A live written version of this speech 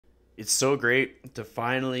It's so great to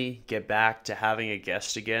finally get back to having a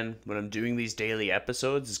guest again. When I'm doing these daily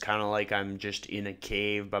episodes, it's kind of like I'm just in a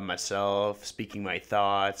cave by myself, speaking my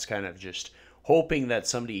thoughts, kind of just hoping that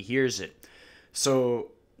somebody hears it. So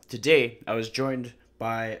today I was joined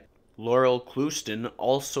by Laurel Clouston,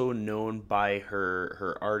 also known by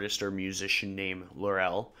her artist or musician name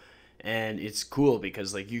Laurel. And it's cool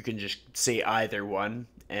because like you can just say either one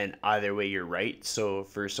and either way you're right. So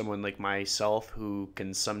for someone like myself who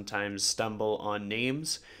can sometimes stumble on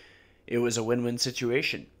names, it was a win-win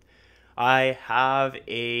situation. I have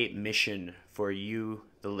a mission for you,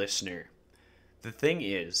 the listener. The thing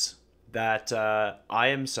is that I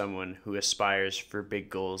am someone who aspires for big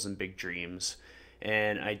goals and big dreams,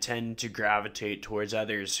 and I tend to gravitate towards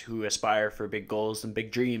others who aspire for big goals and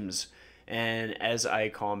big dreams. And as I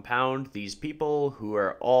compound these people who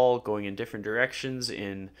are all going in different directions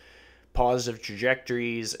in positive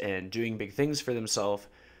trajectories and doing big things for themselves,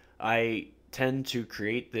 I tend to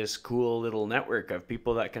create this cool little network of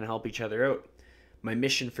people that can help each other out. My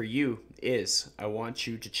mission for you is I want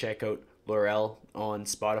you to check out Laurel on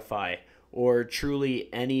Spotify or truly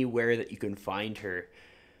anywhere that you can find her.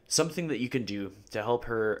 Something that you can do to help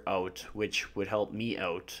her out, which would help me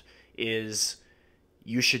out, is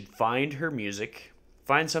you should find her music,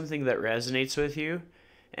 find something that resonates with you,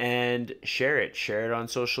 and share it. Share it on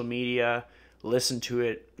social media, listen to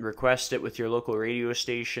it, request it with your local radio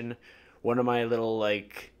station. One of my little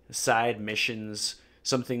side missions,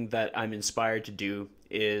 something that I'm inspired to do,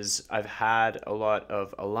 is I've had a lot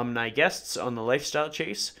of alumni guests on the Lifestyle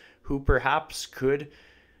Chase who perhaps could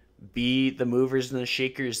be the movers and the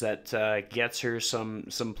shakers that gets her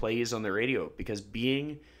some plays on the radio, because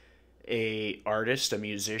being a artist, a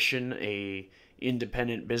musician, a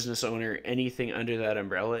independent business owner, anything under that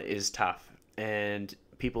umbrella is tough, and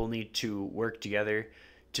people need to work together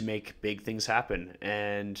to make big things happen.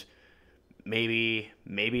 And maybe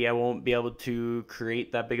I won't be able to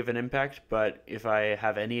create that big of an impact, but if I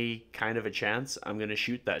have any kind of a chance, I'm going to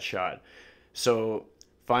shoot that shot. So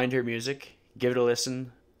find her music, give it a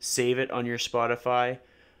listen, save it on your Spotify,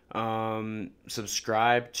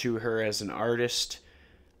 subscribe to her as an artist,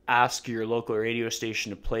 ask your local radio station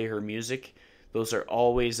to play her music. Those are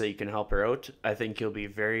all ways that you can help her out. I think you'll be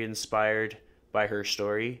very inspired by her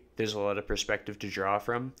story. There's a lot of perspective to draw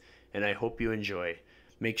from, and I hope you enjoy.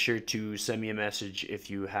 Make sure to send me a message if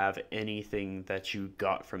you have anything that you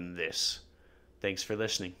got from this. Thanks for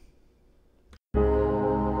listening.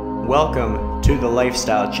 Welcome to the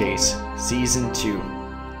Lifestyle Chase, Season 2.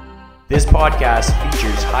 This podcast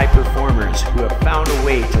features high performers who have found a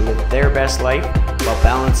way to live their best life while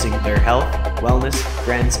balancing their health, wellness,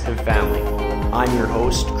 friends, and family. I'm your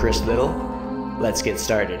host, Chris Little. Let's get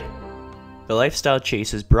started. The Lifestyle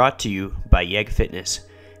Chase is brought to you by Yeg Fitness.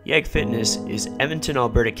 Yeg Fitness is Edmonton,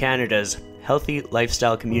 Alberta, Canada's healthy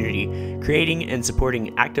lifestyle community, creating and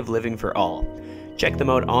supporting active living for all. Check them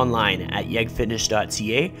out online at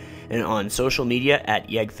yegfitness.ca and on social media at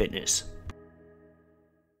Yeg Fitness.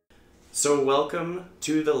 So welcome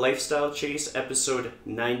to the Lifestyle Chase, episode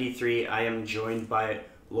 93. I am joined by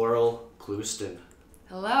Laurel Clouston.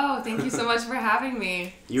 Hello, thank you so much for having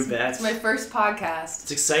me. You bet. It's my first podcast.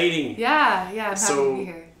 It's exciting. Yeah, I'm happy to be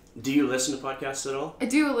here. Do you listen to podcasts at all? I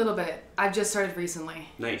do a little bit. I've just started recently.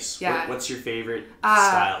 Nice. Yeah. What's your favorite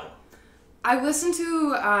style? I listened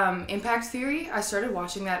to Impact Theory. I started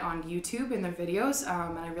watching that on YouTube in their videos,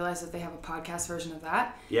 and I realized that they have a podcast version of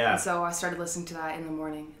that. Yeah. And so I started listening to that in the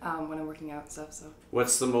morning when I'm working out and stuff. So.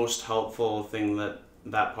 What's the most helpful thing that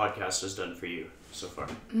podcast has done for you so far?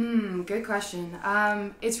 Good question.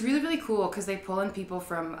 It's really, really cool because they pull in people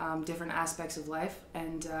from different aspects of life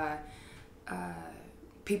and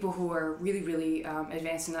people who are really, really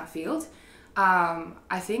advanced in that field.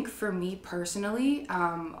 I think for me personally,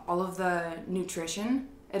 all of the nutrition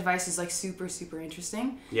advice is super, super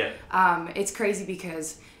interesting. Yeah. It's crazy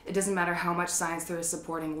because it doesn't matter how much science there is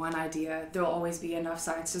supporting one idea, there'll always be enough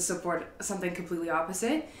science to support something completely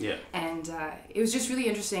opposite. Yeah. And it was just really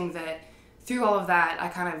interesting that through all of that, I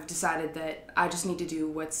kind of decided that I just need to do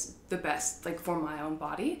what's the best, for my own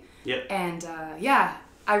body. Yeah. And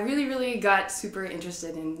I really, really got super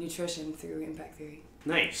interested in nutrition through Impact Theory.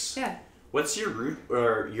 Nice. Yeah. What's your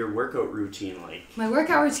your workout routine like? My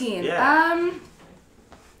workout routine? Yeah.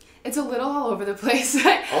 It's a little all over the place.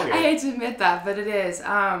 I Okay. hate to admit that, but it is.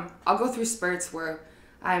 I'll go through spurts where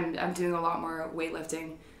I'm doing a lot more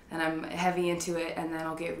weightlifting and I'm heavy into it, and then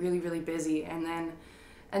I'll get really, really busy, and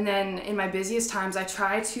then in my busiest times I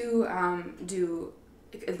try to do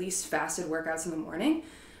at least fasted workouts in the morning.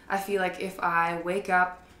 I feel like if I wake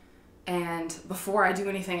up and before I do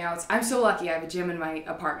anything else, I'm so lucky I have a gym in my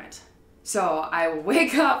apartment. So I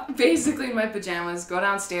wake up basically in my pajamas, go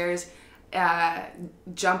downstairs,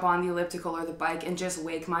 jump on the elliptical or the bike, and just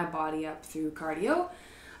wake my body up through cardio.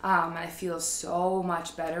 And I feel so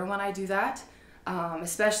much better when I do that,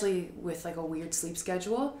 especially with like a weird sleep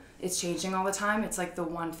schedule. It's changing all the time. It's like the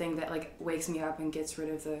one thing that like wakes me up and gets rid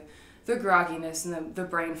of the grogginess and the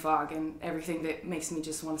brain fog and everything that makes me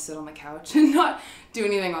just want to sit on the couch and not do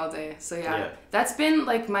anything all day. So yeah, that's been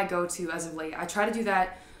like my go-to as of late. I try to do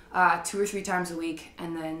that 2 or 3 times a week,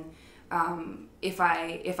 and then if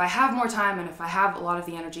I have more time and if I have a lot of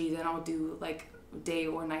the energy, then I'll do like day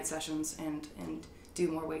or night sessions and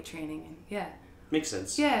do more weight training. And yeah, makes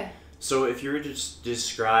sense. Yeah. So if you were to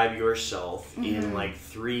describe yourself in like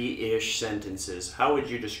 3-ish sentences, how would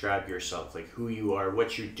you describe yourself? Like who you are,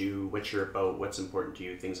 what you do, what you're about, what's important to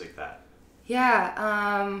you, things like that.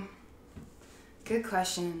 Yeah, good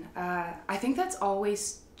question. I think that's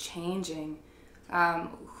always changing.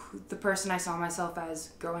 The person I saw myself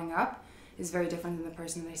as growing up is very different than the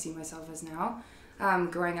person that I see myself as now.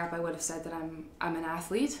 Growing up, I would have said that I'm an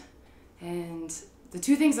athlete, and the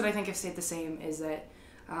 2 things that I think have stayed the same is that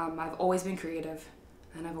I've always been creative,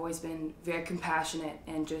 and I've always been very compassionate,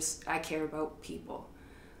 and just I care about people.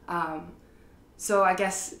 So I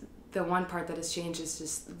guess the one part that has changed is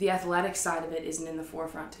just the athletic side of it isn't in the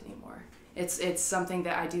forefront anymore. It's something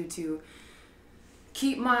that I do to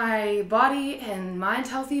keep my body and mind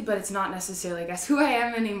healthy, but it's not necessarily, I guess, who I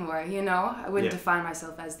am anymore, you know? I wouldn't define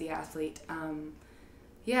myself as the athlete.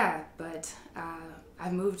 But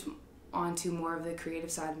I've moved on to more of the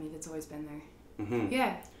creative side of me that's always been there. Mm-hmm.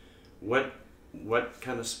 Yeah. What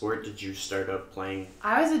kind of sport did you start out playing?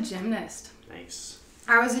 I was a gymnast. Nice.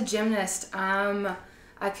 I was a gymnast.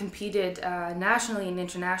 I competed nationally and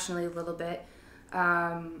internationally a little bit,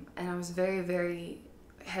 and I was very, very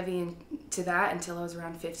heavy into that until I was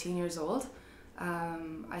around 15 years old.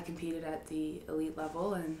 I competed at the elite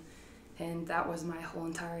level, and that was my whole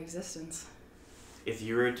entire existence. If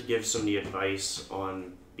you were to give somebody advice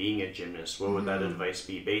on being a gymnast, what would that advice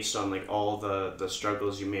be, based on like all the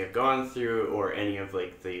struggles you may have gone through, or any of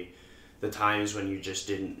like the times when you just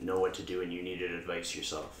didn't know what to do and you needed advice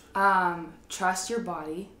yourself? Trust your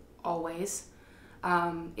body always.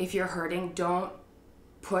 If you're hurting, don't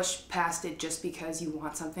push past it just because you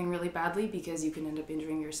want something really badly, because you can end up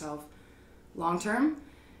injuring yourself long term.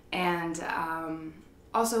 And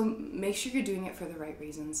also make sure you're doing it for the right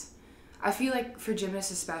reasons. I feel like for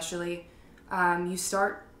gymnasts especially, you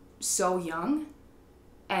start so young,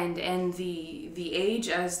 and the age,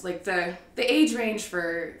 as like the age range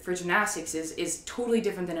for gymnastics is totally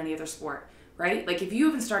different than any other sport, right? Like if you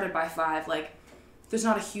haven't started by 5, like there's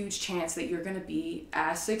not a huge chance that you're gonna be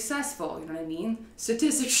as successful, you know what I mean?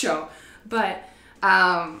 Statistics show. But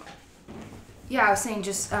yeah, I was saying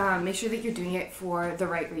just make sure that you're doing it for the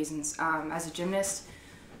right reasons. As a gymnast,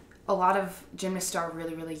 a lot of gymnasts start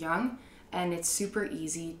really, really young, and it's super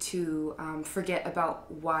easy to forget about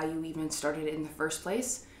why you even started in the first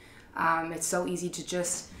place. It's so easy to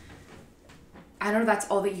just, I know that's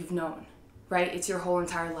all that you've known, right? It's your whole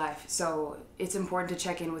entire life. So it's important to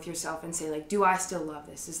check in with yourself and say, like, do I still love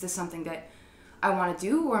this? Is this something that I want to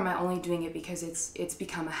do, or am I only doing it because it's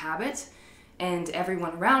become a habit? And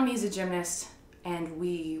everyone around me is a gymnast, and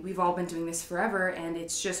we've all been doing this forever, and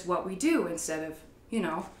it's just what we do, instead of, you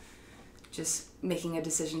know, just making a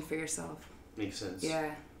decision for yourself. Makes sense.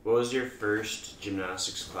 Yeah. What was your first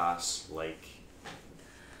gymnastics class like?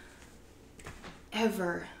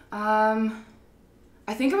 Ever. I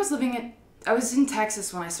think I was in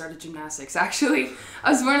Texas when I started gymnastics, actually.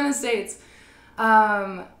 I was born in the States.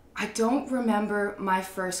 I don't remember my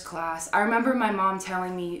first class. I remember my mom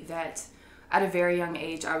telling me that at a very young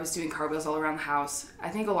age, I was doing cartwheels all around the house. I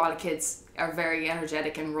think a lot of kids are very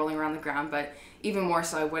energetic and rolling around the ground, but even more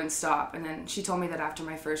so, I wouldn't stop. And then she told me that after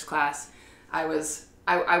my first class, I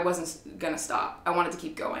wasn't gonna stop. I wanted to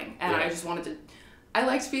keep going, and I just wanted to. I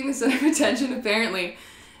liked being the center of attention, apparently,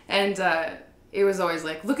 and it was always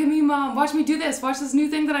like, "Look at me, Mom! Watch me do this! Watch this new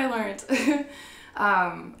thing that I learned."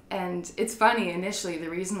 And it's funny. Initially, the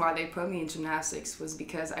reason why they put me in gymnastics was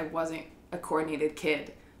because I wasn't a coordinated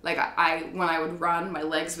kid. Like when I would run, my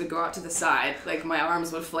legs would go out to the side, like my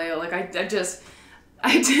arms would flail. Like I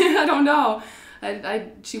I don't know.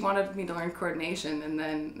 She wanted me to learn coordination, and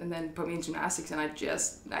then put me in gymnastics, and I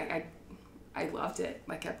loved it.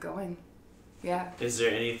 I kept going. Yeah. Is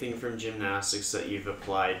there anything from gymnastics that you've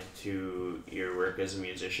applied to your work as a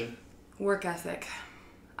musician? Work ethic.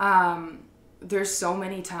 There's so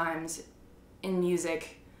many times in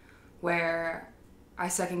music where I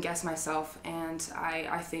second guess myself, and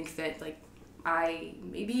I think that like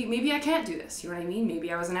maybe I can't do this. You know what I mean?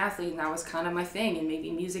 Maybe I was an athlete and that was kind of my thing, and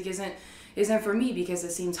maybe music isn't for me because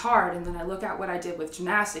it seems hard. And then I look at what I did with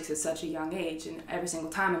gymnastics at such a young age, and every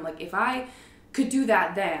single time I'm like, if I could do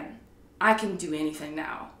that then, I can do anything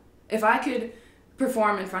now. If I could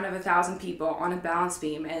perform in front of 1,000 people on a balance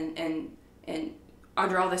beam and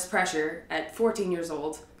under all this pressure at 14 years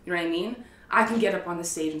old, you know what I mean? I can get up on the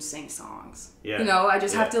stage and sing songs. Yeah. You know, I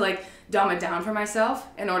just have to like dumb it down for myself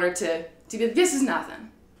in order to be like, this is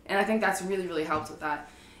nothing. And I think that's really, really helped with that.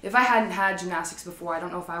 If I hadn't had gymnastics before, I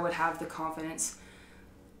don't know if I would have the confidence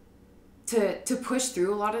to push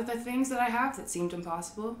through a lot of the things that I have that seemed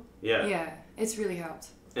impossible. Yeah. Yeah, it's really helped.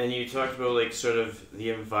 And you talked about like sort of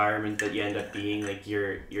the environment that you end up being, like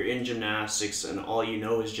you're in gymnastics and all you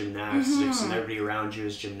know is gymnastics and everybody around you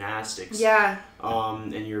is gymnastics. Yeah.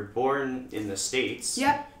 And you're born in the States.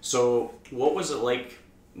 Yep. So what was it like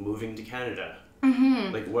moving to Canada?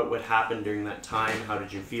 Like what would happen during that time? How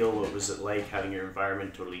did you feel? What was it like having your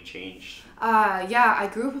environment totally changed? Yeah, I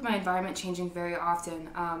grew up with my environment changing very often.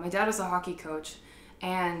 My dad was a hockey coach,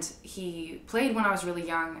 and he played when I was really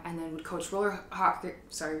young, and then would coach roller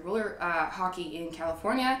hockey in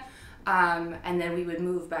California, and then we would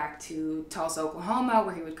move back to Tulsa, Oklahoma,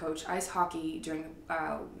 where he would coach ice hockey during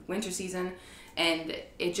the winter season, and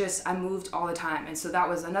I moved all the time, and so that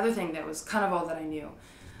was another thing that was kind of all that I knew,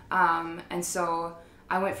 and so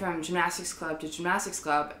I went from gymnastics club to gymnastics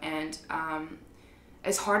club, and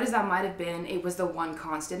as hard as that might have been, it was the one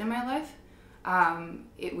constant in my life.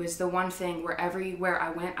 It was the one thing where everywhere I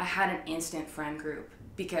went, I had an instant friend group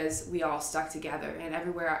because we all stuck together. And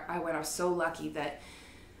everywhere I went, I was so lucky that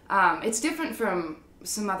it's different from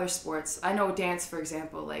some other sports. I know dance, for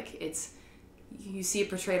example, like you see it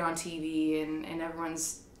portrayed on TV and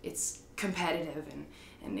it's competitive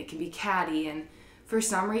and it can be catty. And for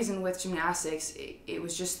some reason with gymnastics, it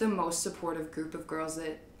was just the most supportive group of girls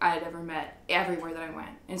that I had ever met everywhere that I went.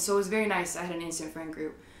 And so it was very nice. I had an instant friend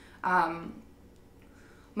group.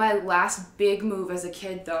 My last big move as a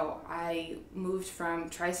kid, though, I moved from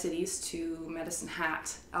Tri-Cities to Medicine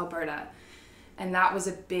Hat, Alberta, and that was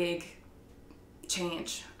a big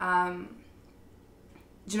change.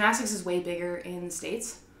 Gymnastics is way bigger in the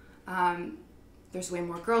States. There's way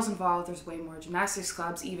more girls involved, there's way more gymnastics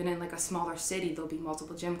clubs. Even in like a smaller city, there'll be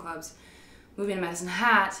multiple gym clubs. Moving to Medicine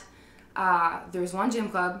Hat, there was one gym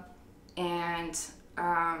club, and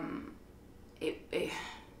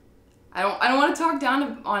I don't want to talk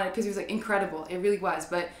down on it because it was like incredible. It really was,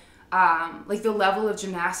 but like the level of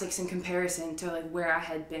gymnastics in comparison to like where I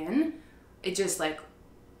had been, it just like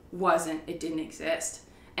it didn't exist,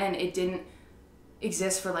 and it didn't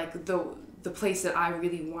exist for like the place that I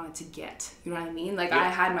really wanted to get. You know what I mean? Like I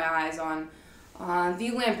had my eyes on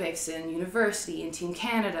the Olympics and university and Team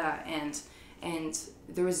Canada, and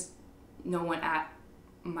there was no one at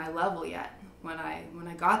my level yet when I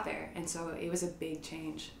got there, and so it was a big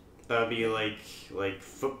change. That would be like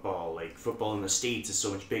football. Like football in the States is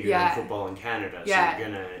so much bigger than football in Canada. So you're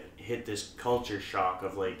gonna hit this culture shock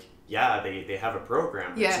of like, they have a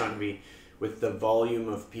program. It's not gonna be with the volume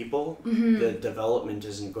of people. The development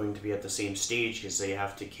isn't going to be at the same stage because they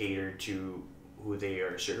have to cater to who they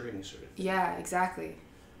are serving, sort of. Yeah, exactly.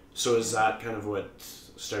 So is that kind of what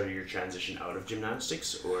started your transition out of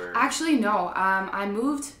gymnastics, or? Actually, no. I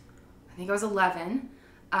moved. I think I was 11,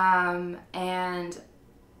 and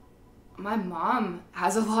my mom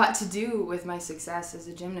has a lot to do with my success as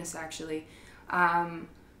a gymnast, actually.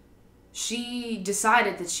 She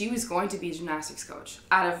decided that she was going to be a gymnastics coach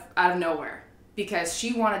out of nowhere because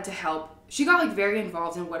she wanted to help. She got like very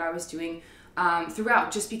involved in what I was doing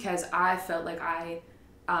throughout, just because I felt like I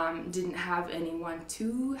didn't have anyone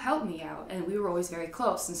to help me out, and we were always very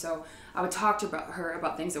close. And so I would talk to her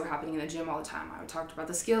about things that were happening in the gym all the time. I would talk about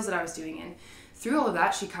the skills that I was doing, and through all of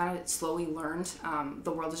that, she kind of slowly learned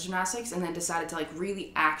the world of gymnastics, and then decided to like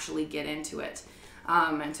really actually get into it,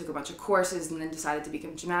 and took a bunch of courses, and then decided to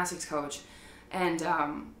become a gymnastics coach. And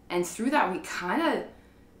through that, we kind of,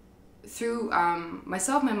 through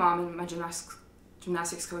myself, my mom, and my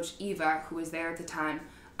gymnastics coach Eva, who was there at the time,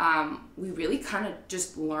 we really kind of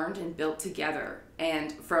just learned and built together,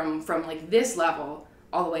 and from like this level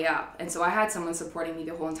all the way up. And so I had someone supporting me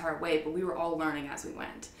the whole entire way, but we were all learning as we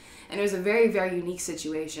went. And it was a very, very unique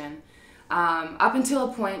situation, up until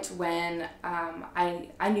a point when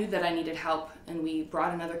I knew that I needed help, and we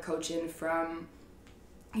brought another coach in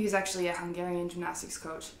he was actually a Hungarian gymnastics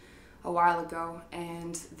coach a while ago,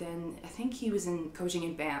 and then I think he was coaching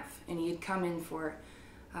in Banff, and he had come in for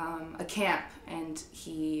a camp, and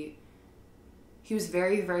he was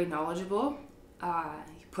very, very knowledgeable.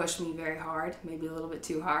 He pushed me very hard, maybe a little bit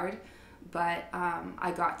too hard, but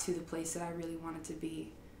I got to the place that I really wanted to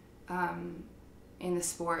be in the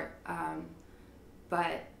sport.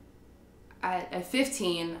 But at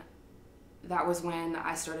 15, that was when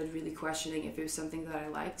I started really questioning if it was something that I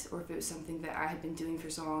liked or if it was something that I had been doing for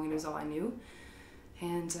so long and it was all I knew.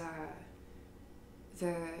 And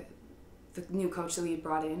the new coach that we had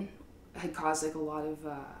brought in had caused like a lot of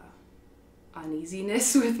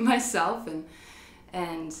uneasiness with myself, and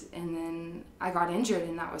then I got injured,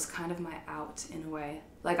 and that was kind of my out in a way.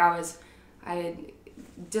 Like I had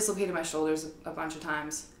dislocated my shoulders a bunch of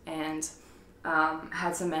times and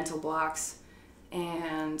had some mental blocks,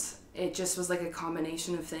 and it just was like a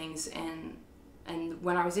combination of things. And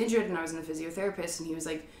when I was injured and I was in the physiotherapist, and he was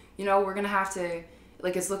like, we're gonna have to,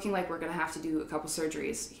 like, it's looking like we're gonna have to do a couple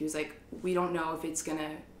surgeries. He was like, we don't know if it's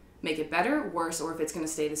gonna make it better, worse, or if it's gonna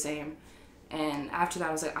stay the same. And after that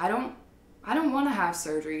I was like, I don't want to have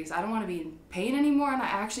surgeries. I don't want to be in pain anymore, and I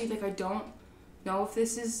actually, like, I don't know if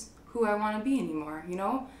this is who I want to be anymore,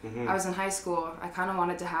 Mm-hmm. I was in high school. I kind of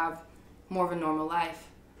wanted to have more of a normal life.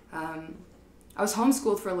 I was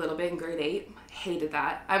homeschooled for a little bit in grade 8. I hated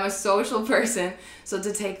that. I'm a social person, so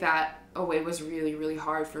to take that away was really, really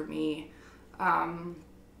hard for me.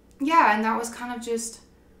 Yeah, and that was kind of just,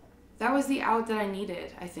 that was the out that I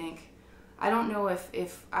needed, I think. I don't know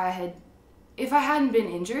if I hadn't been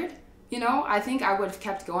injured, I think I would have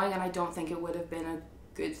kept going, and I don't think it would have been a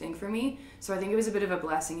good thing for me. So I think it was a bit of a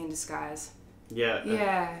blessing in disguise.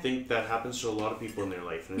 Yeah. I think that happens to a lot of people in their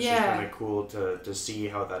life, and it's just kind of cool to see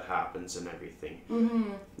how that happens and everything.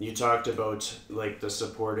 Mm-hmm. You talked about, like, the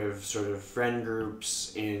supportive sort of friend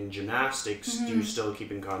groups in gymnastics. Mm-hmm. Do you still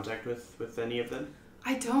keep in contact with any of them?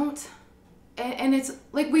 I don't. And it's,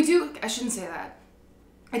 like, we do, I shouldn't say that.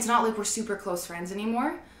 It's not like we're super close friends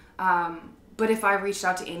anymore. But if I reached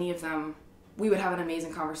out to any of them, we would have an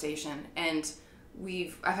amazing conversation. And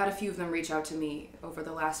I've had a few of them reach out to me over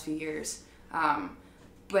the last few years.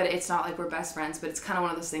 But it's not like we're best friends, but it's kind of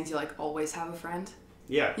one of those things you, like, always have a friend.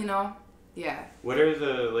 Yeah. Yeah. What are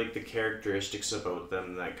the characteristics about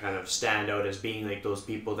them that kind of stand out as being, like, those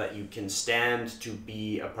people that you can stand to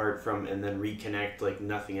be apart from and then reconnect like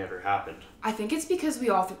nothing ever happened? I think it's because we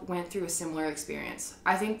all went through a similar experience.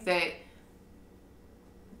 I think that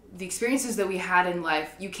the experiences that we had in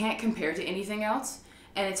life, you can't compare to anything else,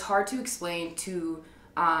 and it's hard to explain to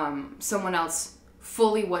someone else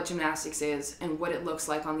fully what gymnastics is and what it looks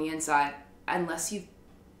like on the inside unless you've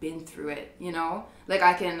been through it, Like,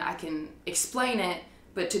 I can explain it,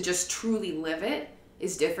 but to just truly live it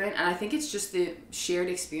is different. And I think it's just the shared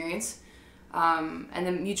experience and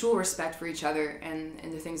the mutual respect for each other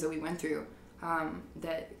and the things that we went through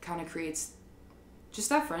that kind of creates just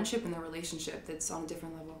that friendship and the relationship that's on a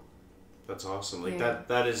different level. That's awesome. Like,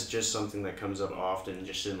 that is just something that comes up often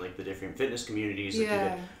just in, like, the different fitness communities. Like, you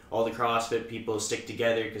get all the CrossFit people stick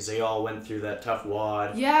together because they all went through that tough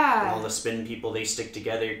WOD. Yeah. And all the spin people, they stick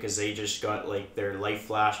together because they just got, like, their life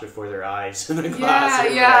flash before their eyes in the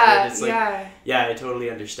class. Yeah. It's like, yeah, I totally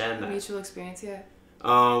understand that. Mutual experience, yeah.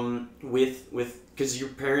 Because your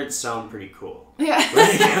parents sound pretty cool. Yeah.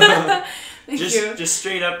 Thank you. Just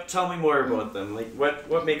straight up, tell me more about them. Like,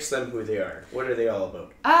 what makes them who they are? What are they all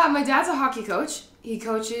about? My dad's a hockey coach. He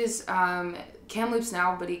coaches Kamloops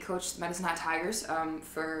now, but he coached Medicine Hat Tigers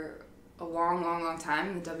for a long time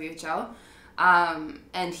in the WHL.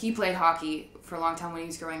 And he played hockey for a long time when he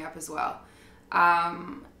was growing up as well.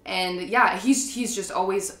 And yeah, he's just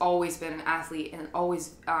always been an athlete and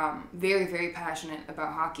always very, very passionate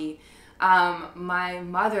about hockey. My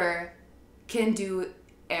mother can do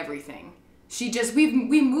everything.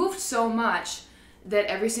 We moved so much that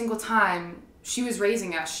every single time she was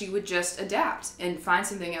raising us, she would just adapt and find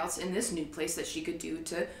something else in this new place that she could do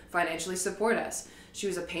to financially support us. She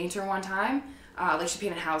was a painter one time, she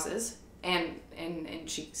painted houses, and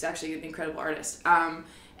she's actually an incredible artist.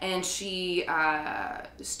 And she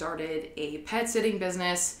started a pet sitting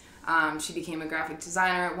business. She became a graphic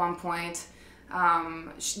designer at one point.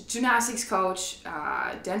 Gymnastics coach,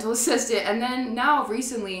 dental assistant, and then now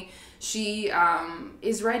recently she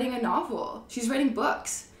is writing a novel. She's writing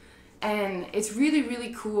books, and it's really,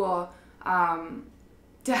 really cool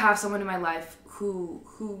to have someone in my life who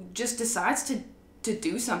just decides to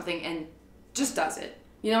do something and just does it,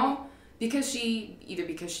 because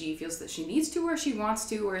she feels that she needs to or she wants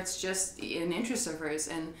to, or it's just an interest of hers.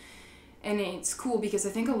 And it's cool because I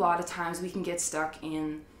think a lot of times we can get stuck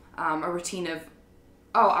in a routine of,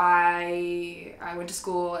 I went to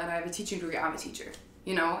school and I have a teaching degree, I'm a teacher,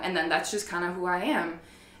 and then that's just kind of who I am.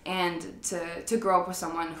 And to grow up with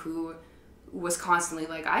someone who was constantly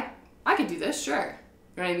like, I could do this, sure.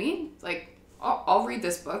 You know what I mean? Like, I'll read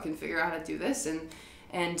this book and figure out how to do this. And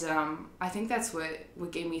And I think that's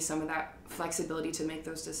what gave me some of that flexibility to make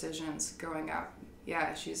those decisions growing up.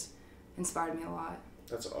 Yeah, she's inspired me a lot.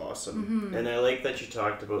 That's awesome. And I like that you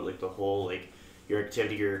talked about like the whole like your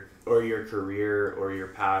activity or your career or your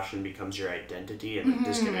passion becomes your identity and like,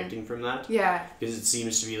 disconnecting from that. Yeah. Because it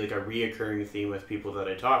seems to be like a reoccurring theme with people that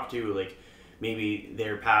I talk to. Like maybe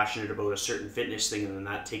they're passionate about a certain fitness thing and then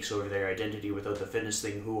that takes over their identity. Without the fitness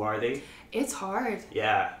thing, who are they? It's hard.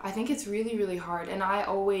 Yeah. I think it's really, really hard. And I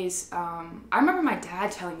always, I remember my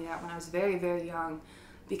dad telling me that when I was very, very young,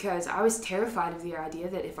 because I was terrified of the idea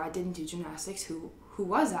that if I didn't do gymnastics, who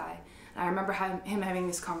was I? And I remember him having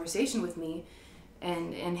this conversation with me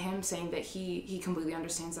and him saying that he completely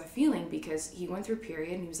understands that feeling because he went through a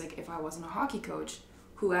period and he was like, if I wasn't a hockey coach,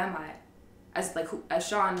 who am I? As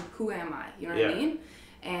Sean, who am I? You know what I mean?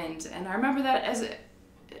 And I remember that as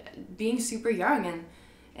being super young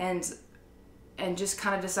and just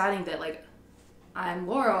kind of deciding that like I'm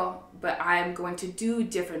Laurel, but I'm going to do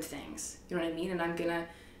different things. You know what I mean? And I'm gonna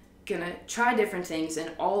try different things,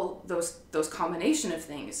 and all those combination of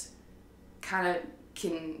things kind of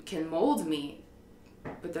can mold me,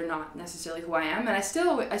 but they're not necessarily who I am. And I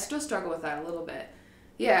still struggle with that a little bit.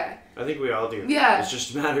 Yeah. I think we all do. Yeah. It's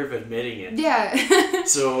just a matter of admitting it. Yeah.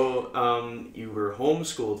 So, you were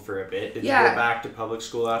homeschooled for a bit. Did you go back to public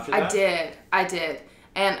school after that? I did.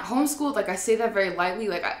 And homeschooled, like I say that very lightly,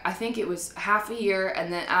 like I think it was half a year,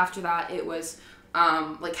 and then after that it was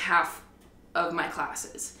like half of my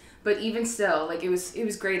classes. But even still, like it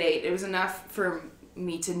was grade 8. It was enough for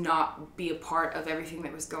me to not be a part of everything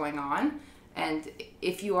that was going on. And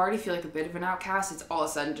if you already feel like a bit of an outcast, it's all of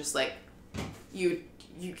a sudden just like you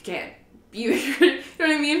can't be, you know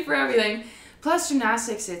what I mean, for everything. Plus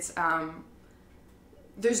gymnastics, it's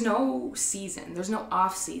there's no season, there's no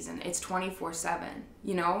off season. It's 24/7.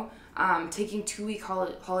 You know, taking 2-week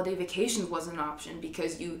holiday vacations wasn't an option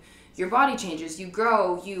because your body changes, you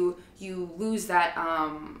grow, you lose that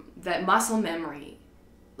that muscle memory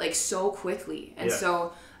like so quickly. And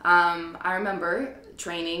so I remember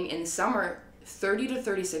training in summer 30 to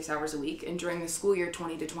 36 hours a week, and during the school year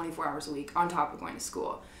 20 to 24 hours a week on top of going to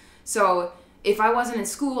school. So if I wasn't in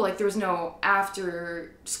school, like there was no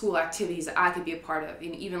after school activities that I could be a part of,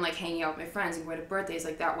 and even like hanging out with my friends and going to birthdays,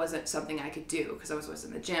 like that wasn't something I could do because I was always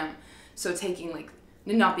in the gym. So taking like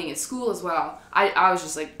not being at school as well, I was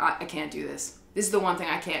just like, I can't do this. This is the one thing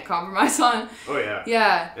I can't compromise on. Oh yeah.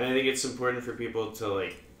 Yeah. And I think it's important for people to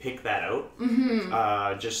like pick that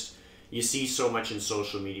out. Just you see so much in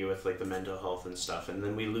social media with like the mental health and stuff, and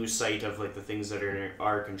then we lose sight of like the things that are in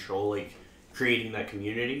our control, like creating that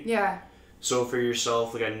community. Yeah. So for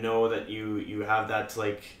yourself, like I know that you have that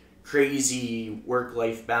like crazy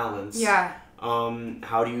work-life balance. Yeah.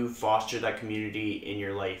 How do you foster that community in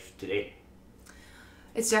your life today?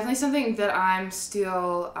 It's definitely something that I'm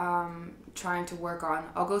still trying to work on.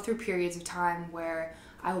 I'll go through periods of time where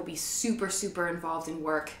I will be super, super involved in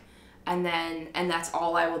work, and that's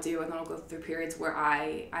all I will do. And then I'll go through periods where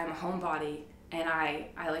I'm a homebody and I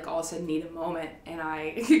like all of a sudden need a moment and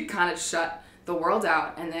I kind of shut the world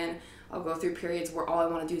out. And then I'll go through periods where all I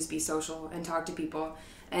want to do is be social and talk to people.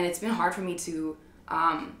 And it's been hard for me to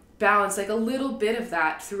balance like a little bit of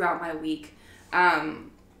that throughout my week.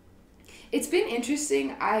 It's been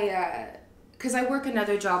interesting. Because I work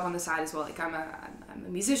another job on the side as well. Like I'm a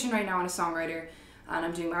musician right now and a songwriter, and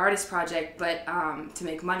I'm doing my artist project. But to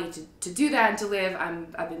make money to do that and to live,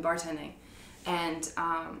 I've been bartending, and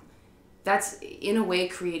that's in a way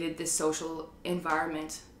created this social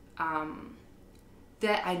environment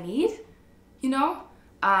that I need. You know,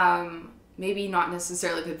 maybe not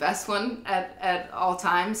necessarily the best one at all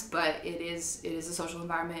times, but it is a social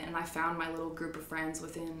environment, and I found my little group of friends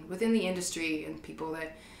within the industry and people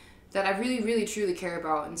that I really, really, truly care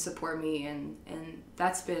about and support me, and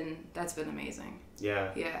that's been amazing.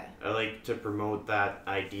 Yeah. Yeah. I like to promote that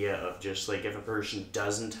idea of just like if a person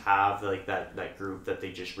doesn't have like that group that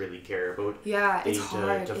they just really care about. Yeah, they it's need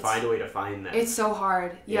hard. to find a way to find them. It's so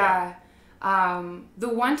hard. Yeah. The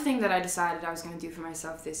one thing that I decided I was going to do for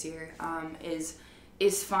myself this year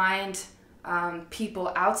is find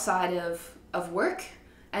people outside of work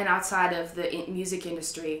and outside of the music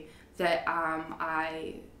industry that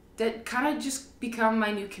that kind of just become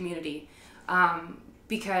my new community,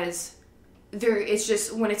 because it's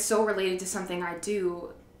just when it's so related to something I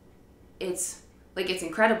do, it's like it's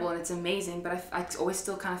incredible and it's amazing, but I always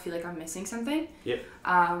still kind of feel like I'm missing something. Yep.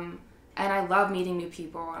 And I love meeting new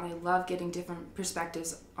people, and I love getting different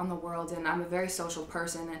perspectives on the world, and I'm a very social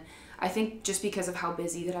person, and I think just because of how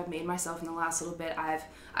busy that I've made myself in the last little bit, I've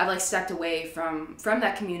like stepped away from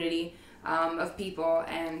that community of people,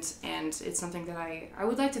 and it's something that I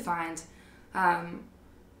would like to find.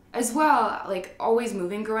 as well, like always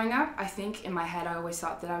moving growing up, I think in my head I always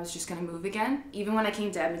thought that I was just going to move again. Even when I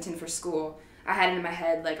came to Edmonton for school, I had it in my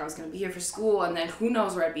head like I was going to be here for school, and then who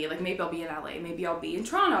knows where I'd be. Like maybe I'll be in LA, maybe I'll be in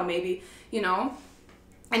Toronto, maybe, you know.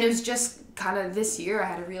 And it was just kind of this year I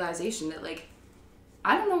had a realization that like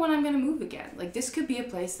I don't know when I'm going to move again. Like this could be a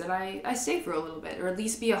place that I stay for a little bit, or at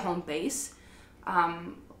least be a home base.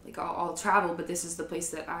 Like I'll travel, but this is the place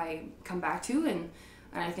that I come back to, and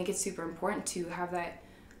I think it's super important to have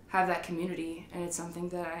that community, and it's something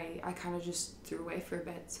that I kind of just threw away for a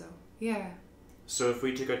bit. So yeah. So if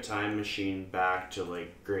we took a time machine back to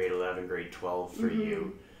like grade 11, grade 12 for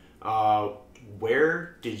you,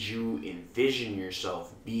 where did you envision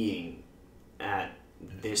yourself being at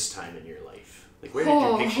this time in your life? Like where did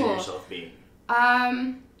you picture yourself being?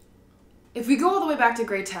 If we go all the way back to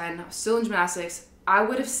grade 10, I was still in gymnastics, I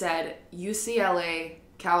would have said UCLA,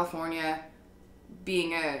 California,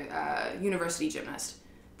 being a university gymnast.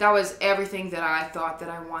 That was everything that I thought that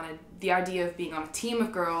I wanted. The idea of being on a team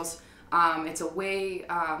of girls, it's a way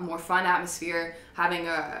more fun atmosphere,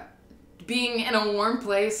 being in a warm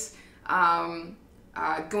place, going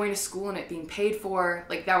to school and it being paid for.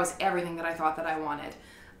 Like that was everything that I thought that I wanted.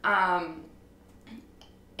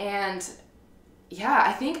 And yeah,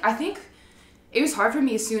 I think it was hard for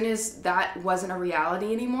me as soon as that wasn't a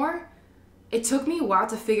reality anymore. It took me a while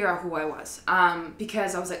to figure out who I was,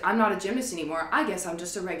 because I was like, I'm not a gymnast anymore. I guess I'm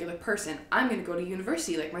just a regular person. I'm going to go to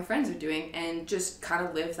university like my friends are doing and just kind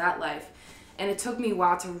of live that life. And it took me a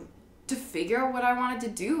while to figure out what I wanted to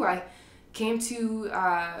do. I came to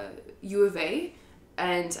U of A,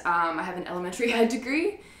 and I have an elementary ed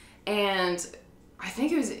degree, and I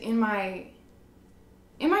think it was in my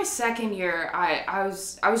second year, I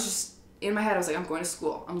was just in my head, I was like, I'm going to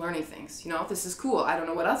school. I'm learning things. You know, this is cool. I don't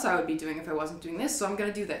know what else I would be doing if I wasn't doing this, so I'm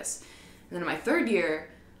going to do this. And then in my third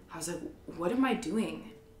year, I was like, what am I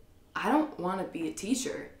doing? I don't want to be a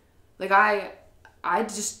teacher. Like, I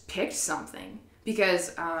just picked something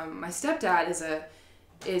because my stepdad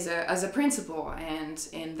is a principal, and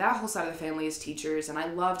that whole side of the family is teachers, and I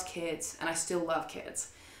loved kids, and I still love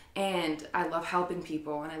kids. And I love helping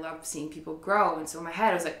people, and I love seeing people grow. And so in my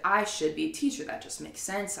head, I was like, I should be a teacher. That just makes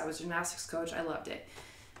sense. I was a gymnastics coach. I loved it.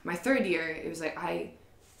 My third year, it was like,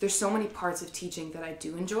 there's so many parts of teaching that I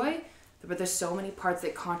do enjoy, but there's so many parts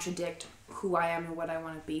that contradict who I am and what I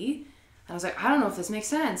want to be. And I was like, I don't know if this makes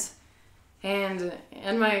sense. And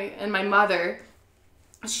my mother,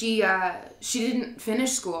 she didn't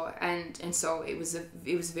finish school, and so it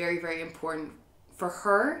was very, very important for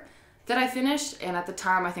her that I finished, and at the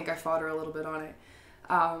time I think I fought her a little bit on it,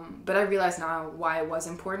 but I realize now why it was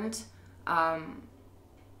important. I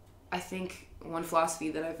think one philosophy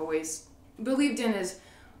that I've always believed in is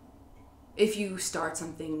if you start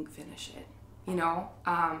something, finish it. You know,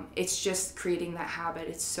 it's just creating that habit.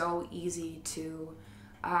 It's so easy to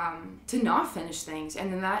not finish things,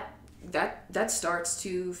 and then that starts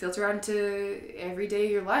to filter out into every day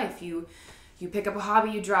of your life. You pick up a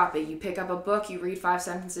hobby, you drop it. You pick up a book, you read 5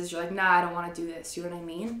 sentences, you're like, nah, I don't want to do this. You know what I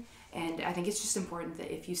mean? And I think it's just important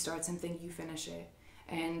that if you start something, you finish it.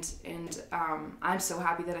 And I'm so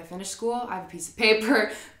happy that I finished school. I have a piece of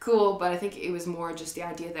paper, cool. But I think it was more just the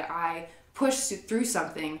idea that I pushed through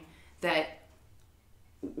something that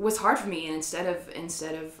was hard for me. And instead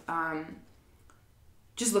of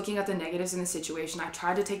just looking at the negatives in the situation, I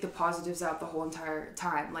tried to take the positives out the whole entire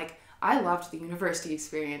time. Like, I loved the university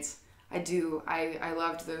experience. I do. I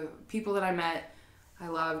loved the people that I met. I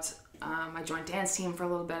loved, I joined dance team for a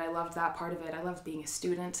little bit. I loved that part of it. I loved being a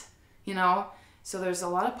student, you know? So there's a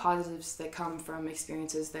lot of positives that come from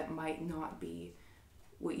experiences that might not be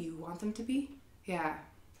what you want them to be. Yeah.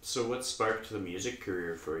 So what sparked the music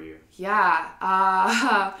career for you?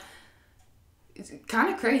 Yeah. It's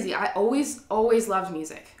kind of crazy. I always loved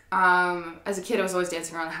music. As a kid, I was always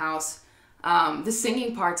dancing around the house. The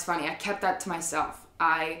singing part's funny. I kept that to myself.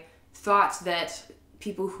 I thought that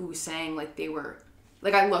people who sang, like, they were,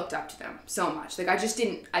 like, I looked up to them so much. Like, I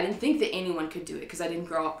didn't think that anyone could do it because I didn't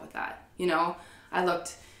grow up with that, you know? I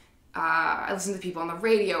listened to people on the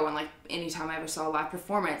radio, and, like, anytime I ever saw a live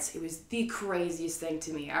performance, it was the craziest thing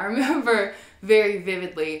to me. I remember very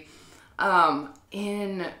vividly,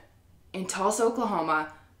 in Tulsa,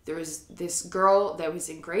 Oklahoma, there was this girl that was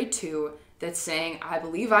in grade 2 that sang "I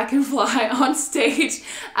Believe I Can Fly" on stage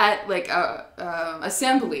at, like, a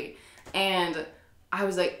assembly. And I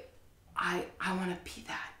was like, I want to be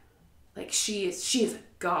that. Like, she is a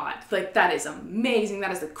god. Like, that is amazing.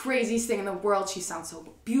 That is the craziest thing in the world. She sounds so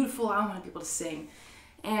beautiful. I want to be able to sing.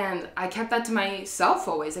 And I kept that to myself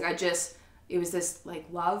always. Like, it was this, like,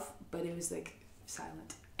 love, but it was, like,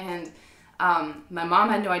 silent. And my mom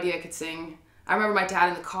had no idea I could sing. I remember my dad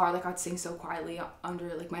in the car, like I'd sing so quietly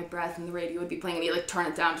under like my breath and the radio would be playing and he'd like turn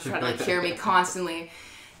it down to try to like hear me constantly.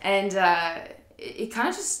 And it kind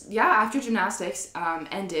of just, after gymnastics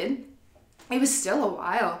ended, it was still a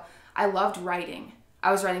while. I loved writing.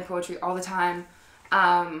 I was writing poetry all the time.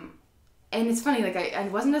 And it's funny, like I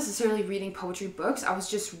wasn't necessarily reading poetry books. I was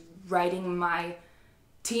just writing my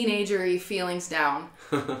teenager-y feelings down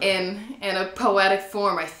in a poetic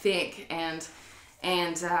form, I think. And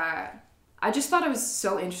I just thought it was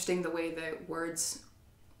so interesting the way that words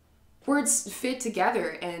fit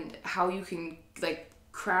together and how you can like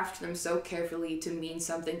craft them so carefully to mean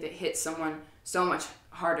something that hits someone so much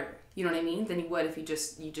harder, you know what I mean, than you would if you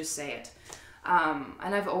just say it.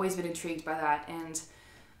 And I've always been intrigued by that. And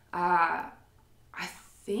I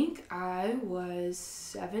think I was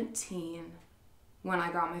 17 when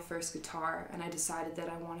I got my first guitar, and I decided that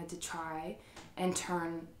I wanted to try and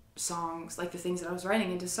turn songs, like the things that I was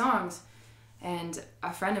writing, into songs. And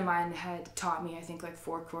a friend of mine had taught me, I think, like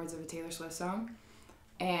 4 chords of a Taylor Swift song.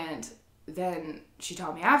 And then she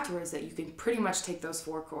taught me afterwards that you can pretty much take those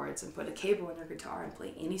 4 chords and put a cable in your guitar and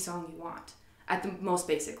play any song you want at the most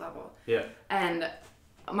basic level. Yeah. And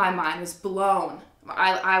my mind was blown.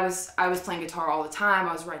 I was playing guitar all the time.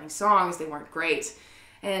 I was writing songs. They weren't great.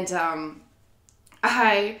 And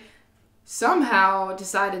I somehow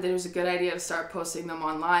decided that it was a good idea to start posting them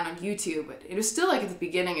online on YouTube. But it was still like at the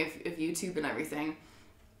beginning of YouTube and everything.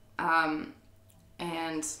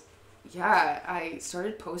 And yeah, I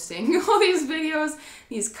started posting all these videos,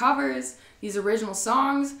 these covers, these original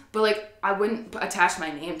songs, but like I wouldn't attach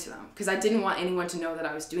my name to them because I didn't want anyone to know that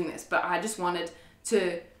I was doing this, but I just wanted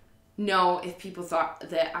to know if people thought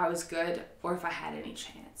that I was good or if I had any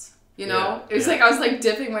chance, you know? Yeah, it was like I was like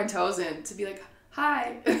dipping my toes in to be like,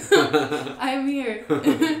 hi, I'm here.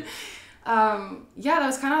 That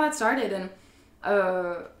was kind of how that started. And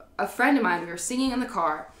a friend of mine, we were singing in the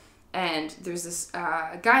car, and there's this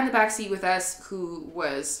guy in the back seat with us who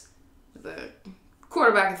was the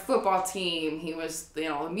quarterback of the football team. He was,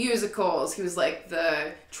 the musicals. He was like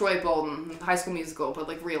the Troy Bolton High School Musical, but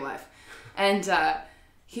like real life. And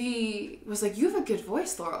he was like, "You have a good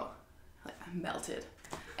voice, Laurel." Like, I melted.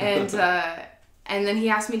 And and then he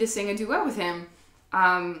asked me to sing a duet with him.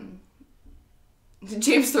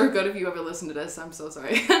 James Thurgood, if you ever listen to this, I'm so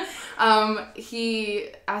sorry. He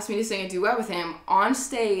asked me to sing a duet with him on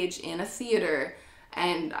stage in a theater,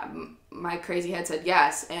 and my crazy head said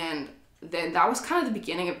yes. And then that was kind of the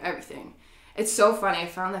beginning of everything. It's so funny. I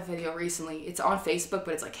found that video recently. It's on Facebook,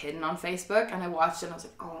 but it's like hidden on Facebook. And I watched it and I was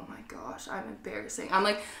like, oh my gosh, I'm embarrassing. I'm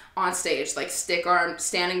like on stage, like stick arm,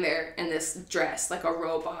 standing there in this dress, like a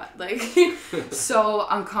robot, like so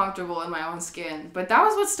uncomfortable in my own skin. But that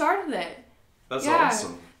was what started it. That's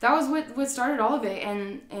awesome. That was what started all of it.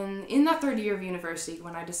 And in that 3rd year of university,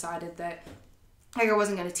 when I decided that like I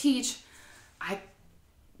wasn't going to teach, I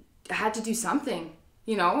had to do something,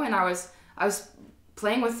 and I was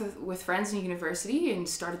playing with friends in university and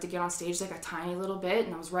started to get on stage like a tiny little bit,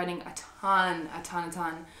 and I was writing a ton.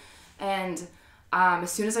 And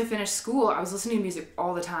as soon as I finished school, I was listening to music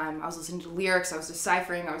all the time. I was listening to lyrics, I was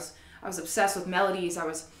deciphering, I was obsessed with melodies, I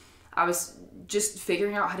was just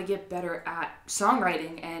figuring out how to get better at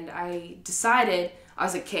songwriting. And I decided, I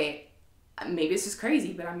was like, okay, maybe this is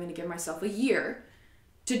crazy, but I'm going to give myself a year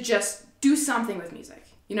to just do something with music,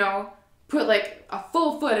 put like a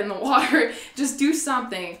full foot in the water, just do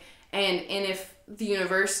something. And if the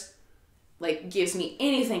universe like gives me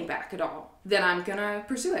anything back at all, then I'm going to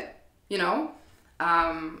pursue it,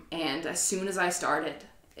 and as soon as I started,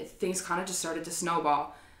 things kind of just started to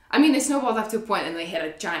snowball. I mean, they snowballed up to a point and they hit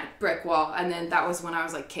a giant brick wall. And then that was when I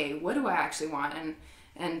was like, okay, what do I actually want?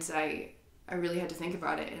 And I really had to think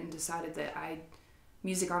about it and decided that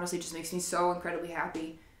music honestly just makes me so incredibly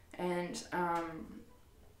happy. And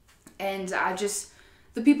I just,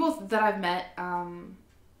 the people that I've met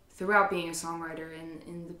throughout being a songwriter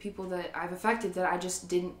and the people that I've affected, that I just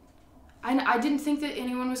didn't think that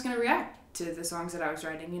anyone was going to react to the songs that I was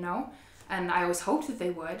writing, And I always hoped that they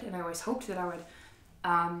would, and I always hoped that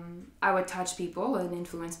I would touch people and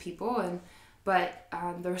influence people, but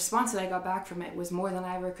the response that I got back from it was more than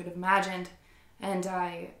I ever could have imagined, and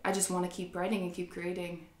I just want to keep writing and keep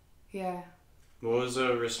creating. Yeah. What was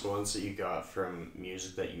a response that you got from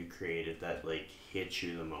music that you created that like hit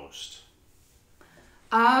you the most?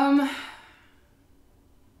 I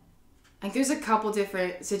think there's a couple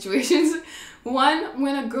different situations. One,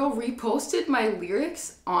 when a girl reposted my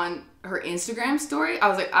lyrics on her Instagram story, I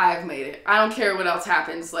was like, I've made it. I don't care what else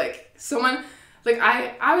happens. Like someone, like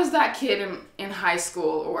I was that kid in high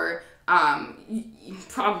school or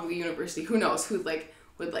probably university, who knows, who like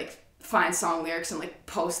would like find song lyrics and like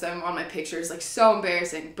post them on my pictures, like so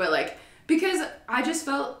embarrassing. But like, because I just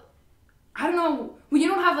felt, I don't know, when you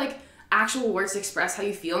don't have like actual words to express how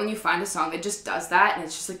you feel and you find a song that just does that, and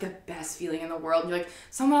it's just like the best feeling in the world, and you're like,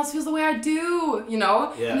 someone else feels the way I do, you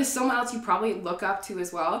know? Yeah. And there's someone else you probably look up to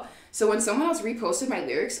as well. So when someone else reposted my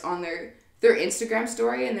lyrics on their Instagram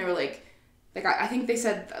story, and they were like I think they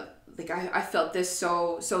said, like, I felt this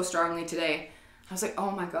so strongly today. I was like,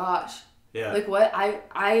 oh my gosh. Yeah. Like, what?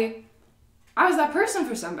 I was that person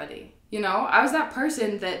for somebody, you know? I was that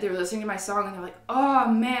person that they were listening to my song and they're like, oh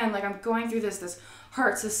man, like I'm going through this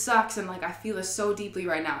hurts, this sucks, and like I feel this so deeply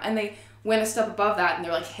right now. And they went a step above that and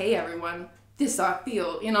they're like, hey everyone, this is how I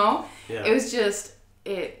feel, you know? Yeah. It was just,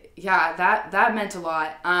 that meant a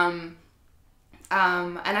lot. And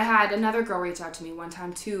I had another girl reach out to me one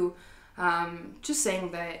time too, just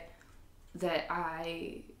saying that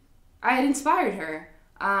I had inspired her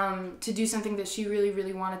to do something that she really,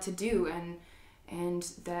 really wanted to do, and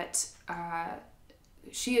that I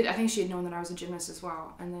think she had known that I was a gymnast as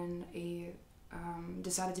well, and then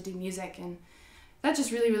decided to do music, and that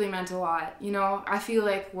just really, really meant a lot. You know, I feel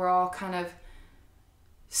like we're all kind of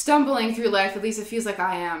stumbling through life, at least it feels like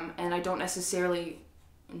I am, and I don't necessarily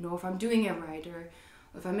know if I'm doing it right, or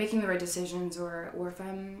if I'm making the right decisions, or if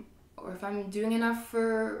I'm doing enough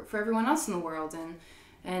for everyone else in the world,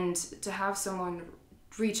 and to have someone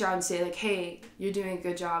reach out and say like, hey, you're doing a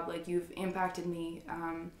good job, like you've impacted me,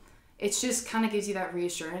 it's just kind of gives you that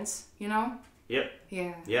reassurance, you know? Yep.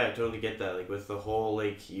 Yeah. Yeah, I totally get that. Like with the whole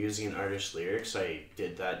like using an artist's lyrics, I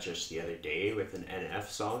did that just the other day with an NF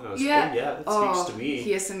song. I was like, oh yeah, that speaks to me.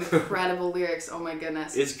 He has some incredible lyrics. Oh my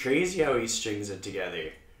goodness. It's crazy how he strings it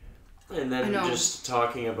together. And then just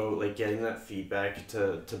talking about like getting that feedback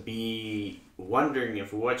to be wondering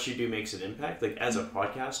if what you do makes an impact. Like as a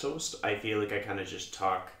podcast host, I feel like I kind of just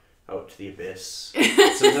talk out to the abyss.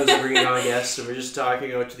 Sometimes I bring in on guests and we're just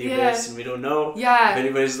talking out to the abyss and we don't know if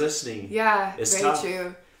anybody's listening. Yeah, it's very tough.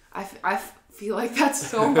 True. I feel like that's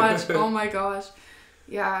so much. Oh my gosh.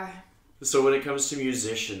 Yeah. So when it comes to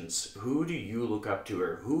musicians, who do you look up to,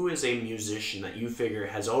 or who is a musician that you figure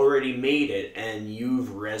has already made it and you've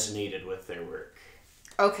resonated with their work?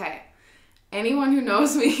 Okay. Anyone who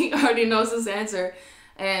knows me already knows this answer,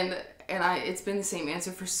 and it's been the same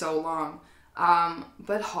answer for so long.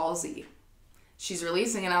 But Halsey, she's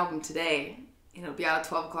releasing an album today, and it'll be out at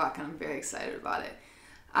 12 o'clock, and I'm very excited about it.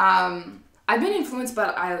 I've been influenced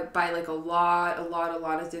by like a lot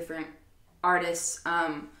of different artists.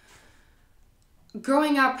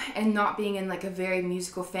 Growing up and not being in like a very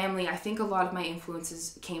musical family, I think a lot of my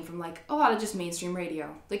influences came from like a lot of just mainstream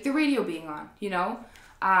radio, like the radio being on, you know?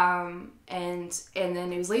 And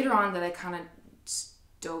then it was later on that I kind of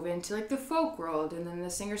dove into like the folk world, and then the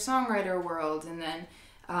singer-songwriter world, and then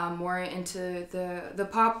more into the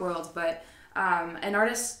pop world. But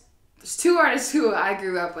there's two artists who I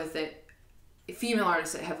grew up with, female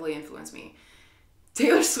artists that heavily influenced me.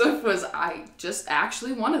 Taylor Swift was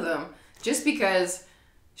actually one of them. Just because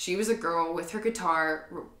she was a girl with her guitar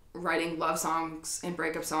writing love songs and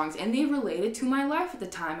breakup songs, and they related to my life at the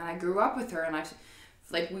time, and I grew up with her, and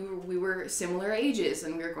we were similar ages,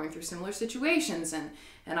 and we were going through similar situations, and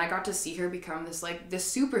I got to see her become this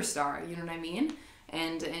superstar, you know what I mean?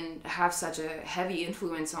 And have such a heavy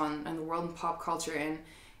influence on the world and pop culture,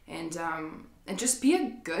 and just be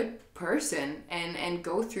a good person, and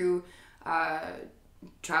go through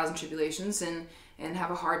trials and tribulations, and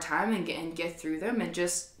have a hard time and get through them, and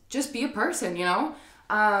just be a person, you know?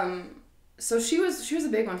 So she was a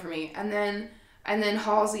big one for me. And then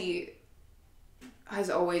Halsey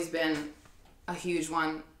has always been a huge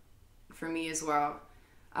one for me as well.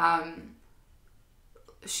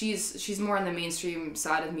 She's more on the mainstream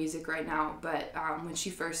side of music right now, but when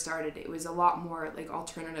she first started, it was a lot more like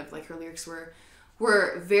alternative. Like her lyrics were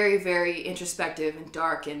very, very introspective and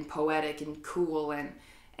dark and poetic and cool,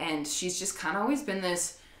 and she's just kind of always been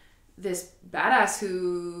this badass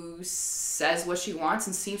who says what she wants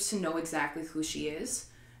and seems to know exactly who she is,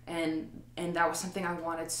 and that was something I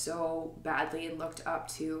wanted so badly and looked up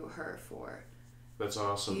to her for. That's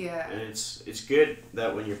awesome. Yeah. And it's good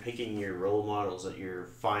that when you're picking your role models that you're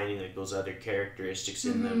finding like those other characteristics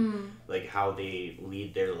in them, like how they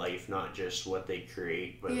lead their life, not just what they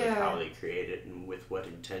create, but like how they create it and with what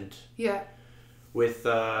intent. Yeah. With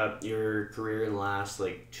your career in the last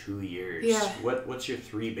like 2 years, what's your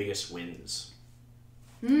 3 biggest wins?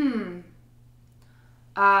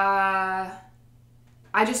 I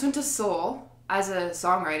just went to Seoul as a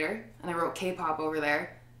songwriter, and I wrote K-pop over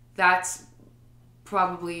there. That's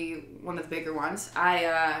probably one of the bigger ones.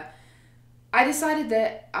 I decided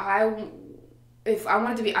that I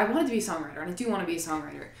wanted to be a songwriter, and I do want to be a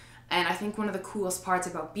songwriter. And I think one of the coolest parts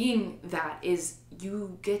about being that is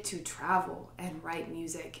you get to travel and write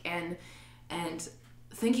music. And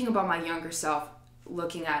thinking about my younger self,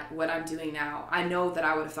 looking at what I'm doing now, I know that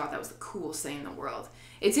I would have thought that was the coolest thing in the world.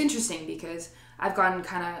 It's interesting because I've gotten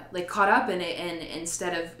kind of like caught up in it, and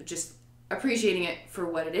instead of just appreciating it for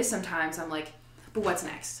what it is, sometimes I'm like, but what's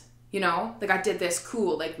next? You know, like I did this,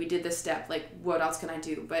 cool, like we did this step, like what else can I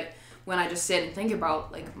do? But when I just sit and think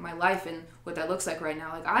about like my life and what that looks like right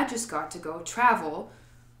now, like I just got to go travel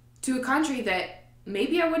to a country that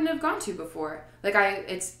maybe I wouldn't have gone to before. Like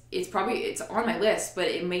it's on my list, but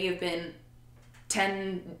it may have been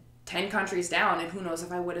 10 countries down, and who knows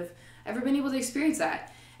if I would have ever been able to experience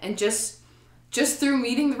that. And just through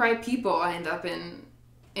meeting the right people, I end up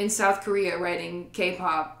in South Korea writing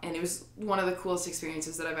K-pop, and it was one of the coolest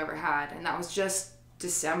experiences that I've ever had, and that was just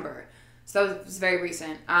December. So that was very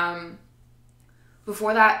recent.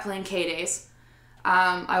 Before that, playing K-Days.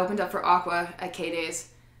 I opened up for Aqua at K-Days.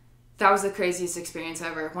 That was the craziest experience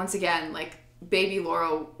ever. Once again, like, baby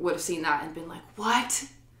Laurel would have seen that and been like, what?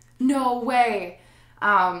 No way.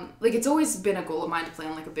 Like, it's always been a goal of mine to play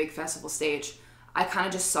on, like, a big festival stage. I kind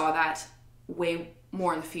of just saw that way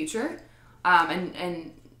more in the future.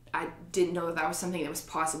 And I didn't know that was something that was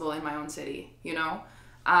possible in my own city, you know?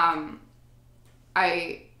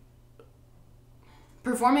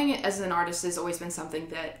 Performing as an artist has always been something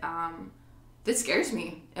that that scares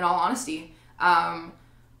me, in all honesty.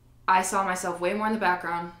 I saw myself way more in the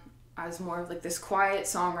background. I was more of like this quiet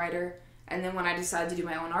songwriter, and then when I decided to do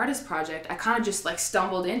my own artist project, I kind of just like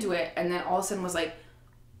stumbled into it, and then all of a sudden was like,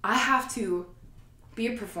 I have to be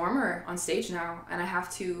a performer on stage now, and I have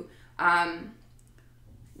to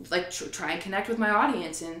try and connect with my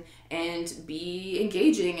audience and be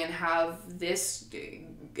engaging and have this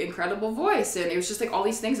incredible voice. And it was just like all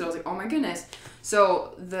these things that I was like, oh my goodness.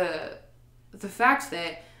 So the fact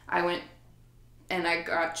that I went and I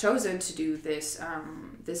got chosen to do this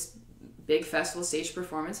this big festival stage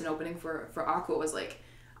performance and opening for Aqua was like,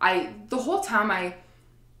 the whole time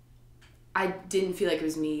I didn't feel like it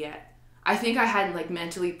was me yet. I think I hadn't like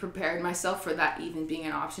mentally prepared myself for that even being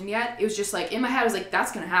an option yet. It was just like in my head I was like,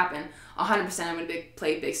 that's gonna happen 100%. I'm gonna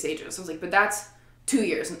play big stages. So I was like, but that's 2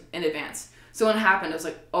 years in advance. So when it happened, I was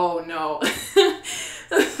like, oh no.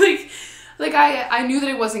 like I knew that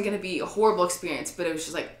it wasn't gonna be a horrible experience, but it was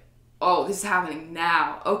just like, oh, this is happening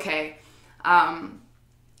now. Okay. And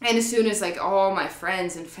as soon as like all my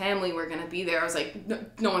friends and family were gonna be there, I was like,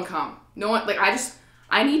 no one come. No one, like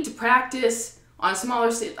I need to practice on a smaller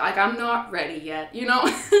stage. Like I'm not ready yet, you know?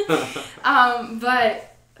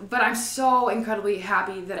 But I'm so incredibly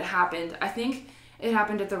happy that it happened. I think it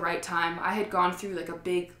happened at the right time. I had gone through like a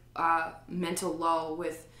big mental lull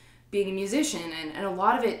with being a musician, and a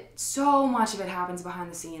lot of it, so much of it happens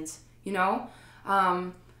behind the scenes, you know?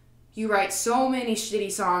 You write so many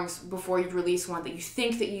shitty songs before you release one that you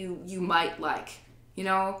think that you might like, you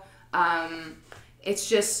know? It's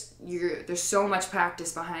just, there's so much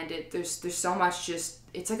practice behind it. There's so much just,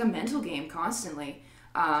 it's like a mental game constantly.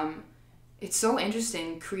 It's so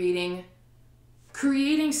interesting creating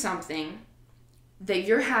something that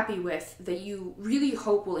you're happy with, that you really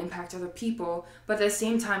hope will impact other people, but at the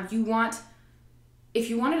same time if you want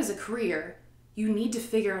it as a career, you need to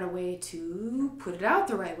figure out a way to put it out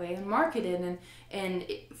the right way and market it and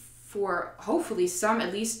for hopefully some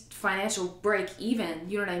at least financial break even,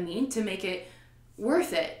 you know what I mean, to make it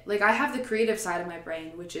worth it. Like I have the creative side of my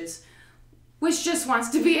brain, which just wants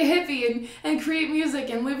to be a hippie and create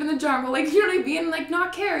music and live in the jungle, like, you know what I mean, like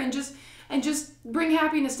not care and just bring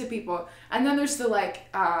happiness to people. And then there's the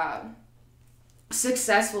like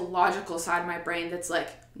successful logical side of my brain that's like,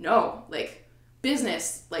 no, like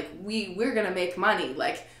business, like we're gonna make money,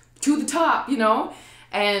 like to the top, you know.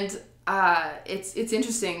 And it's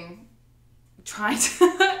interesting trying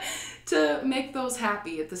to make those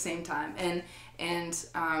happy at the same time. And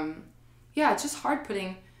yeah, it's just hard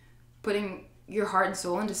putting your heart and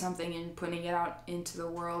soul into something and putting it out into the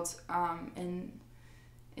world. And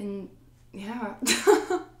yeah.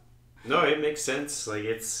 No, it makes sense. Like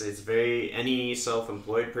it's very, any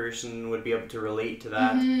self-employed person would be able to relate to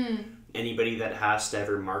that. Mm-hmm. Anybody that has to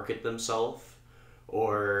ever market themselves,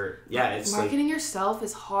 or it's marketing like, yourself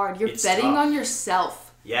is hard. You're betting on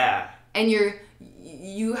yourself. Yeah. And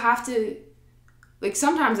you have to, like,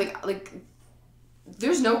 sometimes like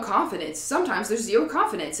there's no confidence. Sometimes there's zero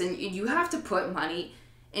confidence, and you have to put money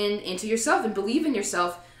into yourself and believe in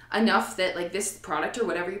yourself enough that like this product or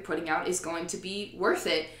whatever you're putting out is going to be worth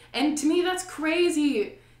it. And to me, that's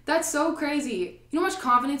crazy. That's so crazy. You know how much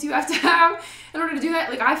confidence you have to have in order to do that?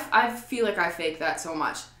 Like, I feel like I fake that so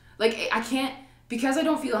much. Like, I can't because I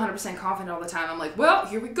don't feel 100% confident all the time, I'm like, well,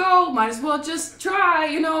 here we go, might as well just try,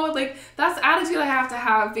 you know, like, that's the attitude I have to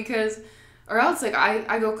have, because, or else, like,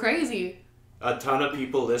 I go crazy. A ton of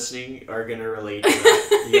people listening are going to relate to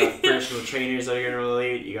that. You got personal trainers that are going to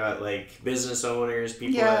relate, you got, like, business owners,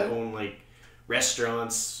 people that own, like,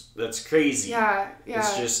 restaurants. That's crazy. Yeah.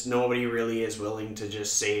 It's just nobody really is willing to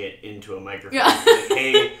just say it into a microphone. Like,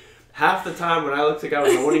 hey, half the time when I looked like I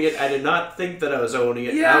was owning it, I did not think that I was owning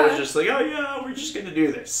it. I was just like, oh yeah, we're just gonna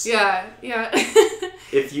do this. Yeah.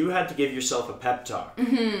 If you had to give yourself a pep talk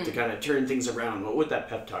to kind of turn things around, what would that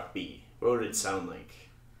pep talk be? What would it sound like?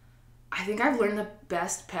 I think I've learned the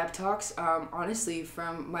best pep talks, honestly,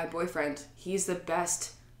 from my boyfriend. He's the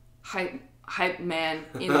best hype man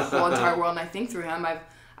in the whole entire world, and I think through him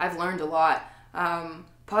I've learned a lot.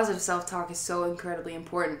 Positive self-talk is so incredibly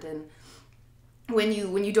important, and when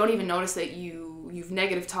you don't even notice that you've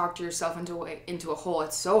negative talked yourself into a hole,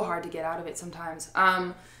 it's so hard to get out of it sometimes.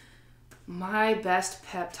 My best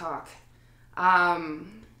pep talk. I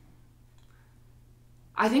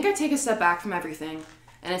think I take a step back from everything,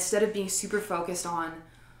 and instead of being super focused on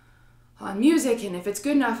music and if it's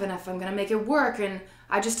good enough and if I'm gonna make it work, and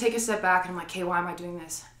I just take a step back and I'm like, hey, why am I doing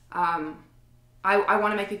this? I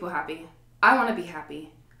want to make people happy. I want to be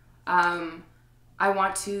happy. I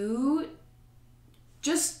want to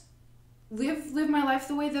just live my life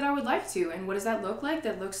the way that I would like to. And what does that look like?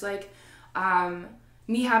 That looks like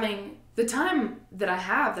me having the time that I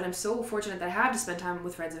have, that I'm so fortunate that I have to spend time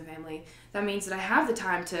with friends and family. That means that I have the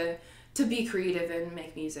time to be creative and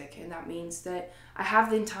make music. And that means that I have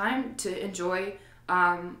the time to enjoy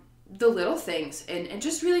the little things and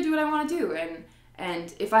just really do what I want to do.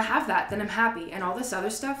 And if I have that, then I'm happy. And all this other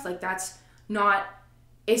stuff, like, that's not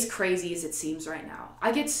as crazy as it seems right now.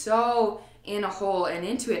 I get so in a hole and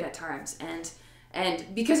into it at times, and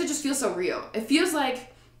because it just feels so real. It feels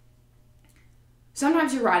like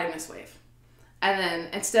sometimes you're riding this wave, and then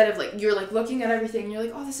instead of, like, you're, like, looking at everything and you're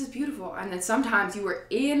like, oh, this is beautiful, and then sometimes you are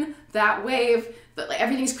in that wave that, like,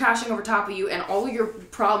 everything's crashing over top of you and all of your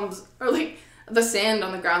problems are, like, the sand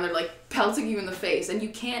on the ground, they're, like, pelting you in the face, and you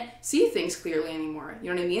can't see things clearly anymore, you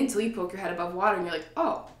know what I mean, until you poke your head above water and you're like,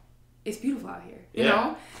 oh, it's beautiful out here, you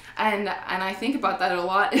know? And I think about that a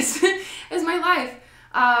lot as my life.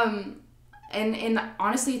 And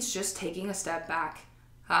honestly, it's just taking a step back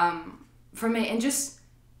from it and just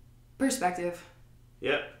perspective.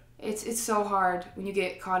 Yeah. It's so hard when you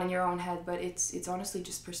get caught in your own head, but it's honestly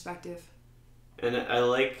just perspective. And I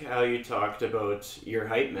like how you talked about your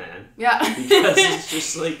hype man. Yeah. Because it's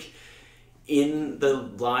just like, in the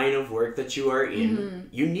line of work that you are in,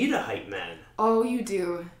 you need a hype man. Oh, you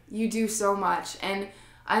do. You do so much. And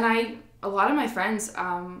a lot of my friends,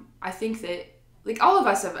 I think that, like, all of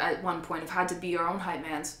us have at one point have had to be our own hype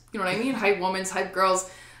mans. You know what I mean? Hype women, hype girls.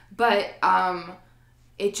 But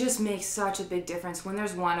it just makes such a big difference when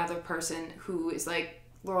there's one other person who is like,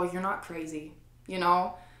 Laurel, you're not crazy. You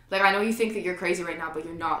know? Like, I know you think that you're crazy right now, but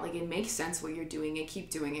you're not. Like, it makes sense what you're doing, and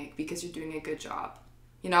keep doing it because you're doing a good job.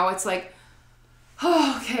 You know? It's like,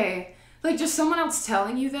 oh, okay. Like, just someone else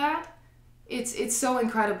telling you that, it's so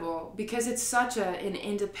incredible because it's such an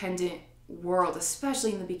independent world,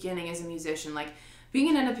 especially in the beginning as a musician. Like,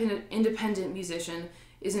 being an independent musician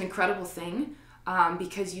is an incredible thing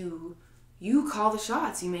because you call the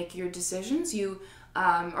shots, you make your decisions, you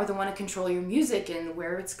are the one to control your music and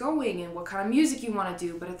where it's going and what kind of music you want to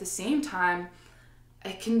do. But at the same time,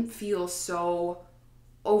 it can feel so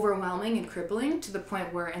overwhelming and crippling to the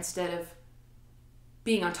point where instead of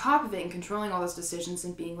being on top of it and controlling all those decisions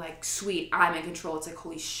and being like, sweet, I'm in control, it's like,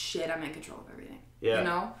 holy shit, I'm in control of everything. Yeah. You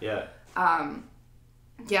know? Yeah.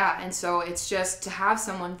 Yeah, and so it's just to have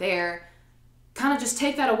someone there kind of just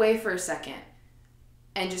take that away for a second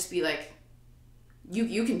and just be like,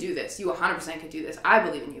 you can do this. You 100% can do this. I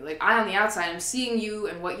believe in you. Like, I on the outside, I'm seeing you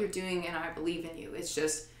and what you're doing, and I believe in you. It's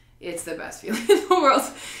just, it's the best feeling in the world,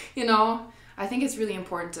 you know? I think it's really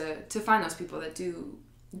important to find those people that do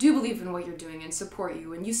believe in what you're doing and support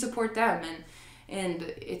you, and you support them, and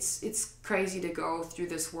it's crazy to go through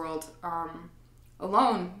this world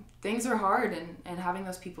alone. Things are hard, and having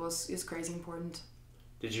those people is crazy important.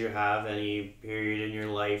 Did you have any period in your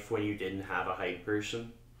life when you didn't have a hype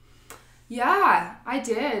person? Yeah, I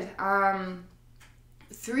did.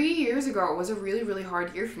 3 years ago, it was a really, really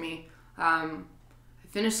hard year for me. I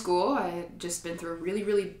finished school. I had just been through a really,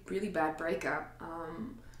 really, really bad breakup.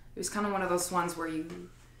 It was kind of one of those ones where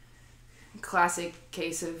classic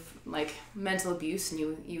case of, like, mental abuse, and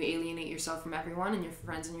you alienate yourself from everyone and your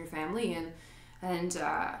friends and your family, and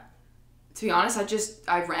to be honest,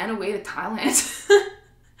 I ran away to Thailand.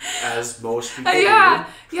 as most people Yeah,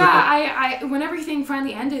 do. yeah. I when everything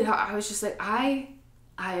finally ended, I was just like, I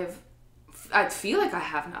feel like I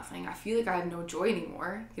have nothing. I feel like I have no joy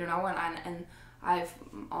anymore. You know, and I've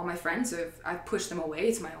all my friends I've pushed them away.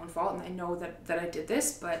 It's my own fault, and I know that I did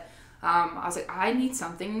this. But I was like, I need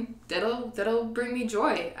something that'll bring me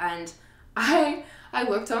joy. And I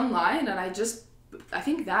looked online, and I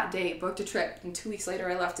think that day booked a trip, and 2 weeks later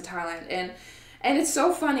I left to Thailand. And it's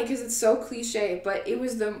so funny because it's so cliche, but it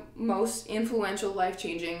was the most influential,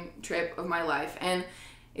 life-changing trip of my life. And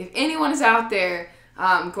if anyone is out there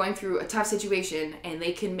going through a tough situation and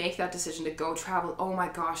they can make that decision to go travel, oh my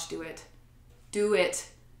gosh, do it. Do it.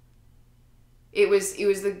 It was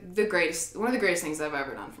the greatest, one of the greatest things I've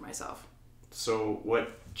ever done for myself. So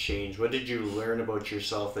what changed? What did you learn about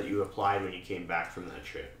yourself that you applied when you came back from that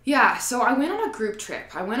trip? Yeah, so I went on a group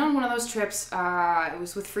trip. I went on one of those trips, it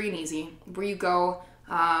was with Free and Easy, where you go,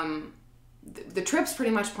 the trip's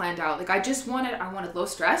pretty much planned out. Like I wanted low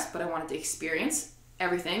stress, but I wanted to experience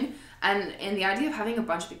everything. And the idea of having a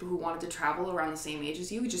bunch of people who wanted to travel around the same age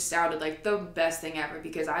as you just sounded like the best thing ever,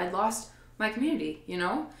 because I had lost my community, you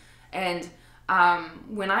know? And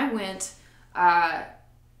when I went, I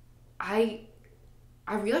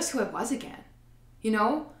realized who I was again. You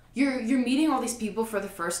know, you're meeting all these people for the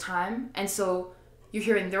first time, and so you're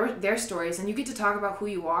hearing their stories, and you get to talk about who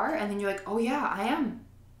you are, and then you're like, oh yeah, I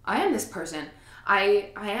am this person. I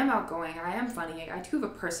am outgoing. I am funny. I do have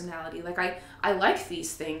a personality. Like I like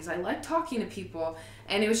these things. I like talking to people,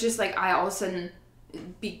 and it was just like I all of a sudden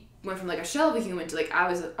went from like a shell of a human to like I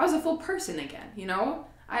was a full person again. You know,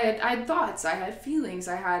 I had thoughts. I had feelings.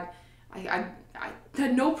 I had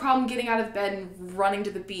no problem getting out of bed and running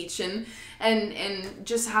to the beach and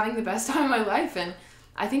just having the best time of my life. And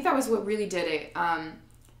I think that was what really did it.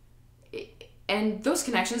 And those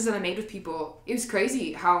connections that I made with people, it was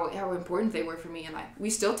crazy how important they were for me. And we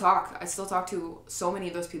still talk. I still talk to so many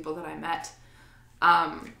of those people that I met.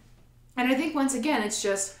 And I think once again, it's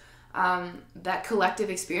just that collective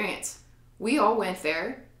experience. We all went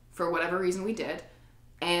there for whatever reason we did.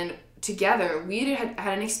 And together, we had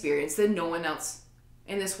an experience that no one else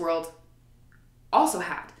in this world also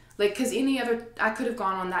had. Like, because I could have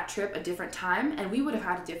gone on that trip a different time, and we would have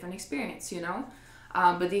had a different experience, you know?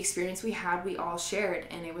 But the experience we had, we all shared,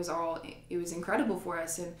 and it was incredible for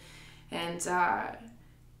us. And so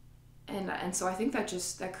I think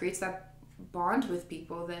that creates that bond with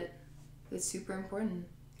people that's super important.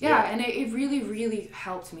 Yeah. And it really, really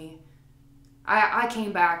helped me. I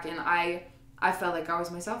came back, and I felt like I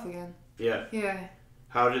was myself again. Yeah. Yeah.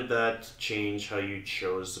 How did that change how you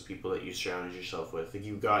chose the people that you surrounded yourself with? Like,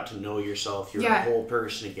 you got to know yourself, you're a whole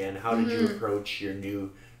person again. How did you approach your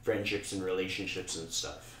new friendships and relationships and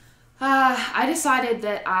stuff? I decided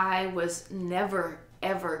that I was never,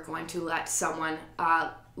 ever going to let someone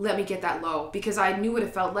let me get that low, because I knew what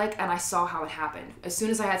it felt like, and I saw how it happened. As soon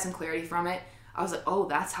as I had some clarity from it, I was like, oh,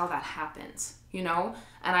 that's how that happens, you know?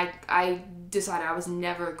 And I decided I was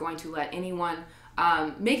never going to let anyone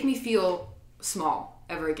make me feel small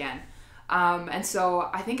ever again. And so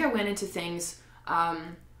I think I went into things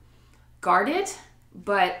guarded,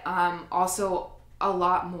 but also a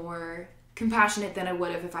lot more compassionate than I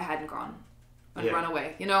would have if I hadn't gone and run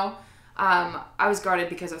away, you know? I was guarded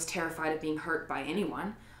because I was terrified of being hurt by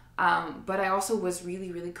anyone. But I also was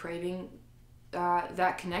really, really craving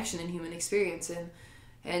that connection and human experience.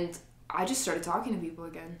 And I just started talking to people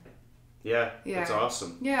again. Yeah, that's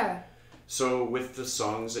awesome. Yeah. So with the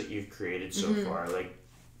songs that you've created so far, like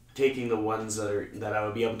taking the ones that I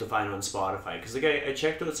would be able to find on Spotify, because like I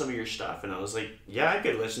checked out some of your stuff and I was like, yeah, I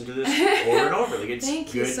could listen to this over and over. Like, it's Thank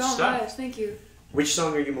good you so stuff. much. Thank you. Which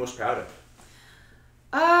song are you most proud of?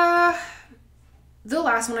 The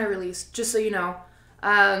last one I released, just so you know.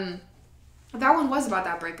 That one was about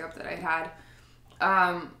that breakup that I had.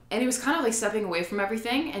 And it was kind of like stepping away from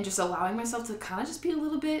everything and just allowing myself to kind of just be a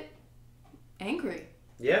little bit angry.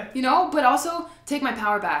 Yeah. You know, but also take my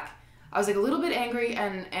power back. I was like a little bit angry,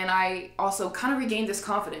 and I also kind of regained this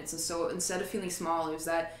confidence. And so instead of feeling small, it was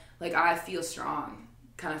that like I feel strong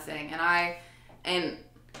kind of thing. And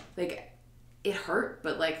like it hurt,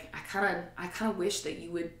 but like I kind of wish that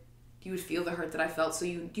you would feel the hurt that I felt, so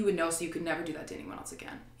you would know, so you could never do that to anyone else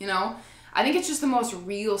again. You know, I think it's just the most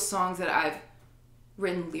real songs that I've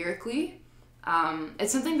written lyrically.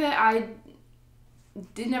 It's something that I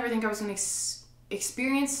didn't ever think I was going to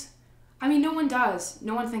experience. I mean, no one does.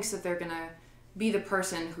 No one thinks that they're going to be the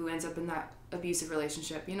person who ends up in that abusive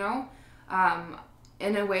relationship, you know?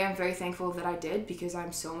 In a way, I'm very thankful that I did, because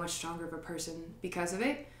I'm so much stronger of a person because of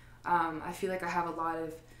it. I feel like I have a lot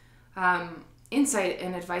of insight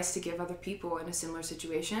and advice to give other people in a similar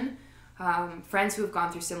situation. friends who have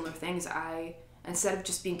gone through similar things, instead of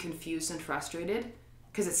just being confused and frustrated,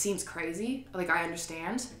 because it seems crazy, like I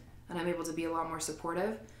understand, and I'm able to be a lot more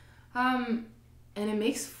supportive. And it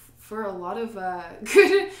makes for a lot of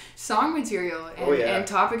good song material and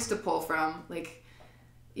topics to pull from. Like,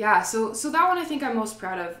 yeah, so that one I think I'm most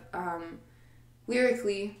proud of.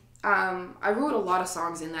 Lyrically, I wrote a lot of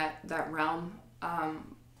songs in that realm,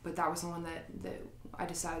 but that was the one that I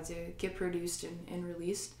decided to get produced and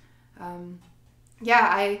released. I'm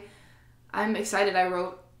excited.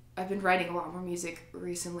 I've been writing a lot more music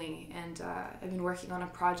recently, and I've been working on a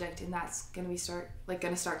project, and that's gonna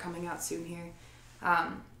start coming out soon here.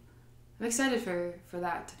 I'm excited for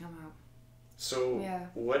that to come out. So yeah.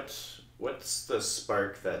 What's the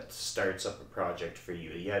spark that starts up a project for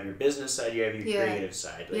you? You have your business side, you have your creative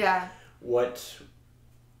side. Like, what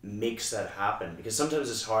makes that happen? Because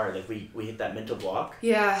sometimes it's hard. Like we hit that mental block.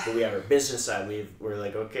 Yeah. But we have our business side. We're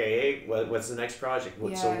like, okay, hey, what's the next project?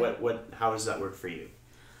 So how does that work for you?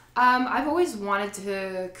 I've always wanted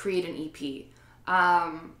to create an EP.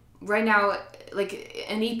 Right now, like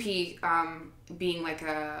an EP, being like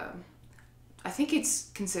I think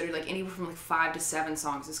it's considered like anywhere from like 5 to 7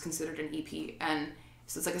 songs is considered an EP, and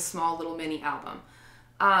so it's like a small little mini album.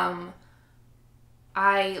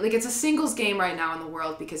 It's a singles game right now in the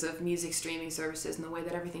world because of music streaming services and the way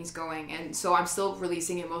that everything's going, and so I'm still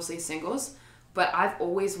releasing it mostly singles, but I've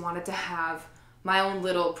always wanted to have my own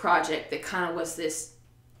little project that kind of was this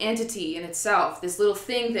entity in itself, this little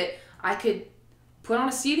thing that I could put on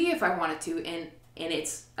a CD if I wanted to, and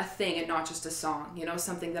it's a thing and not just a song,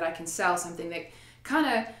 something that I can sell, something that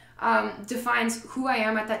kind of defines who I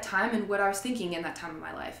am at that time and what I was thinking in that time of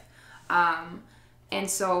my life. And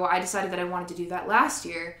so I decided that I wanted to do that last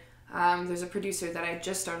year. There's a producer that I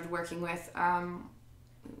just started working with, kind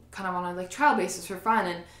of on a trial basis for fun,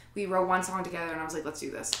 and we wrote one song together, and I was like, let's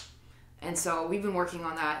do this. And so we've been working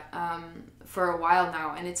on that for a while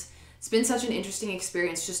now, and it's been such an interesting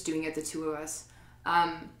experience just doing it, the two of us.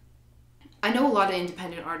 I know a lot of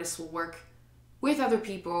independent artists will work with other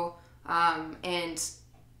people, and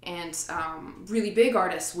really big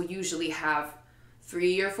artists will usually have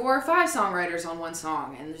 3 or 4 or 5 songwriters on one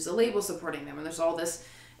song, and there's a label supporting them, and there's all this,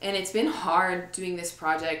 and it's been hard doing this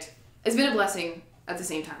project. It's been a blessing at the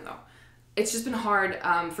same time, though. It's just been hard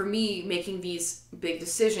for me making these big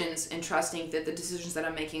decisions and trusting that the decisions that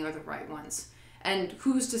I'm making are the right ones. And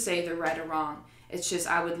who's to say they're right or wrong? It's just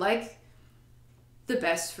I would like the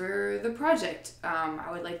best for the project. I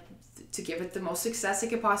would like to give it the most success it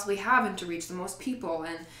could possibly have and to reach the most people.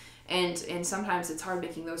 And sometimes it's hard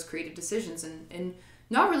making those creative decisions and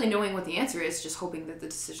not really knowing what the answer is, just hoping that the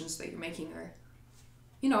decisions that you're making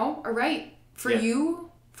are right for you,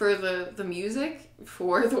 for the music,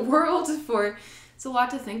 for the world, it's a lot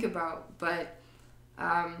to think about. But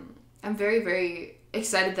I'm very, very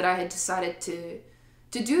excited that I had decided to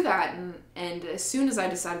do that, and as soon as I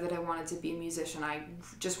decided that I wanted to be a musician, I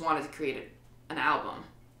just wanted to create an album.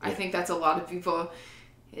 Yeah. I think that's a lot of people.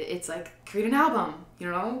 It's like, create an album, you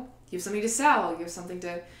have something to sell, you have something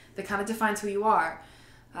that kind of defines who you are.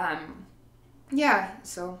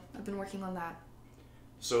 So I've been working on that.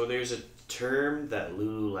 So there's a term that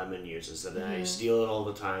Lululemon uses that I steal it all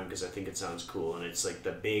the time because I think it sounds cool, and it's like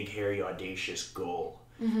the big, hairy, audacious goal.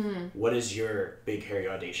 Mm-hmm. What is your big, hairy,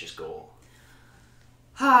 audacious goal?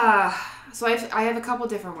 So I have a couple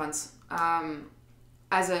different ones.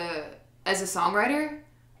 As a songwriter,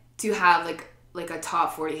 to have like a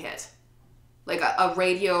top 40 hit, like a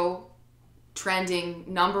radio trending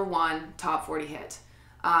 #1 top 40 hit.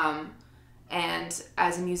 And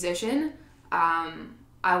as a musician,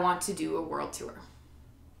 I want to do a world tour.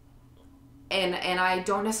 And I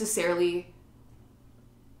don't necessarily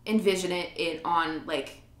envision it on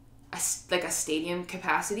like a stadium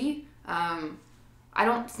capacity. I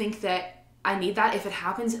don't think that I need that. If it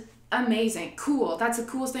happens, amazing, cool. That's the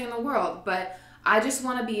coolest thing in the world. But I just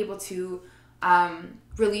want to be able to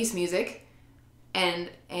release music and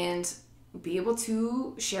be able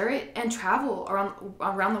to share it and travel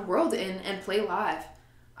around the world and play live.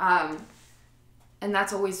 And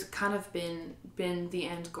that's always kind of been the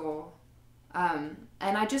end goal. And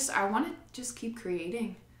I want to just keep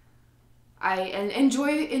creating. And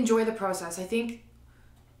enjoy the process. I think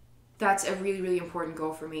that's a really, really important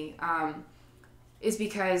goal for me, is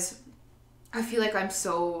because I feel like I'm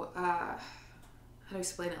so, how to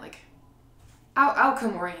explain it, like,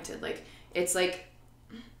 outcome oriented. Like, it's like,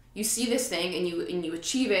 you see this thing and you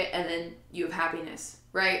achieve it, and then you have happiness,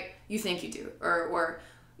 right? You think you do, or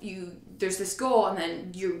there's this goal, and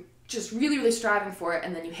then you're just really, really striving for it,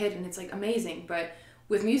 and then you hit it, and it's like amazing. But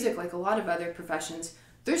with music, like a lot of other professions,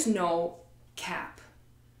 there's no cap.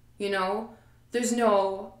 you know? There's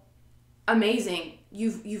no amazing,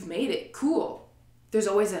 you've made it, cool. There's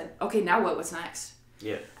always okay, now what? What's next?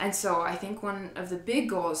 Yeah. And so I think one of the big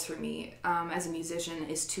goals for me as a musician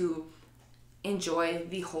is to enjoy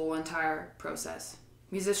the whole entire process.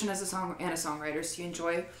 Musician as a songwriter, so you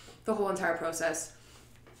enjoy the whole entire process.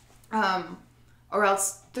 Or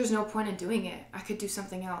else there's no point in doing it. I could do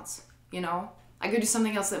something else, you know? I could do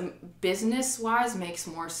something else that business-wise makes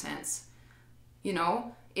more sense. You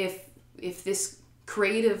know? If this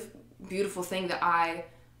creative, beautiful thing that I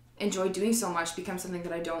enjoy doing so much becomes something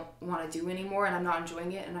that I don't want to do anymore and I'm not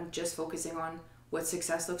enjoying it and I'm just focusing on what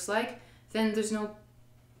success looks like, then there's no,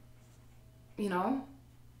 you know,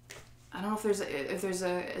 I don't know if there's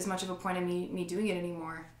as much of a point in me doing it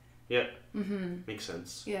anymore. Yeah. Makes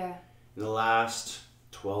sense. Yeah. In the last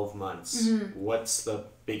 12 months, what's the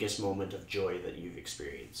biggest moment of joy that you've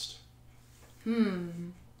experienced? Let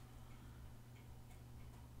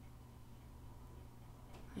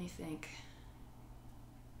me think.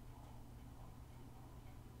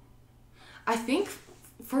 I think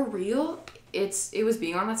for real, it was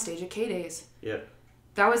being on that stage at K-Days. Yeah.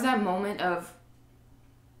 That was that moment of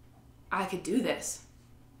I could do this.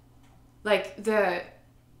 Like the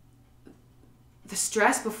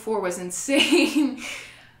stress before was insane.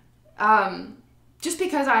 Just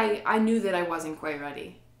because I knew that I wasn't quite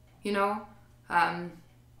ready, you know? I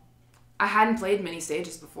hadn't played many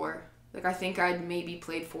stages before. Like I think I'd maybe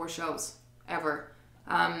played 4 shows ever.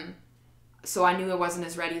 So I knew I wasn't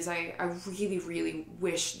as ready as I really, really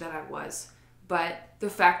wish that I was. But the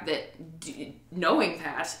fact that knowing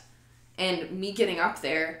that and me getting up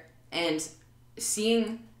there and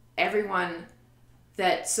seeing everyone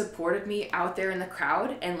that supported me out there in the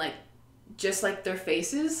crowd and like just like their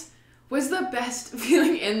faces was the best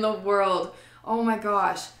feeling in the world. Oh my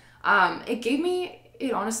gosh.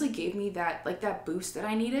 It honestly gave me that like that boost that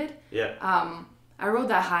I needed. Yeah. I rode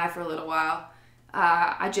that high for a little while.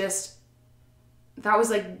 That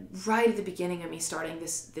was like right at the beginning of me starting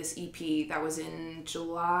this EP. That was in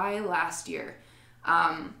July last year.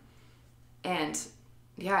 And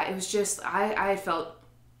yeah, it was just, I felt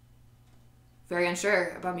very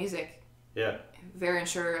unsure about music. Yeah. Very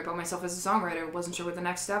unsure about myself as a songwriter. Wasn't sure what the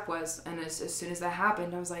next step was. And as soon as that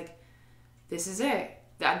happened, I was like, this is it.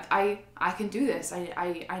 I can do this.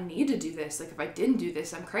 I need to do this. Like if I didn't do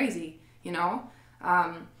this, I'm crazy, you know?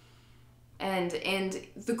 And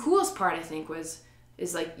the coolest part I think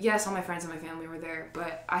is like, yes, all my friends and my family were there,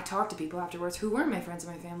 but I talked to people afterwards who weren't my friends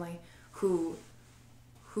and my family who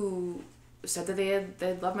said that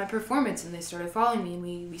they loved my performance and they started following me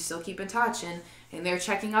and we still keep in touch and they're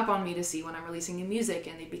checking up on me to see when I'm releasing new music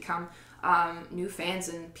and they become new fans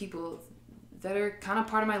and people that are kind of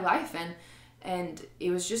part of my life and it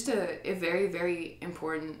was just a very, very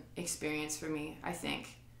important experience for me, I think.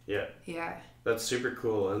 Yeah. Yeah. That's super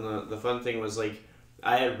cool. And the fun thing was like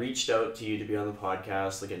I had reached out to you to be on the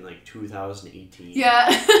podcast like in like 2018.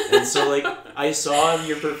 Yeah. And so like I saw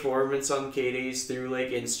your performance on K-Days through like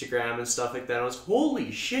Instagram and stuff like that. I was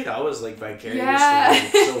holy shit. I was like vicariously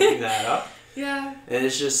like, soaking that up. Yeah. And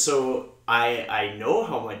it's just so I know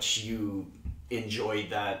how much you enjoyed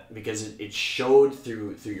that because it showed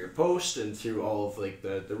through your post and through all of like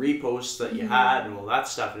the reposts that you had and all that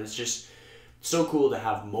stuff. And it's just so cool to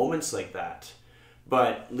have moments like that.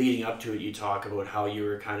 But leading up to it, you talk about how you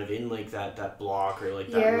were kind of in like that block or like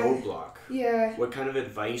that roadblock. Yeah. What kind of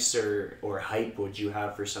advice or hype would you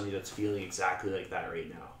have for somebody that's feeling exactly like that right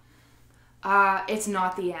now? It's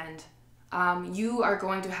not the end. You are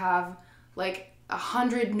going to have like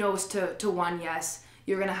 100 no's to one yes.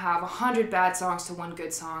 You're going to have 100 bad songs to one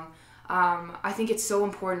good song. I think it's so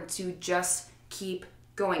important to just keep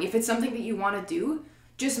going. If it's something that you want to do,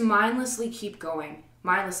 just mindlessly keep going.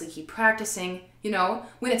 Mindlessly keep practicing, you know,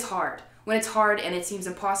 when it's hard and it seems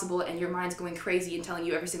impossible and your mind's going crazy and telling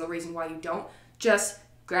you every single reason why you don't, just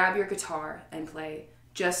grab your guitar and play.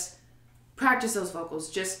 Just practice those vocals.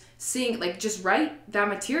 Just sing, like just write that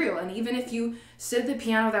material. And even if you sit at the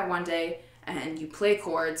piano that one day and you play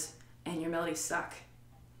chords and your melodies suck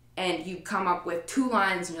and you come up with 2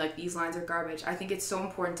 lines and you're like, these lines are garbage. I think it's so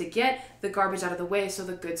important to get the garbage out of the way so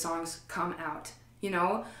the good songs come out. You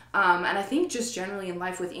know, and I think just generally in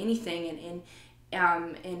life with anything and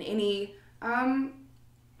in any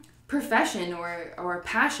profession or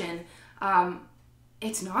passion,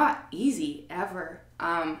 it's not easy ever.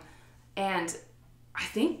 And I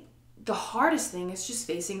think the hardest thing is just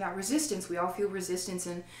facing that resistance. We all feel resistance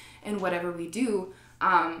in whatever we do.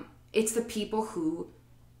 It's the people who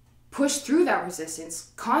push through that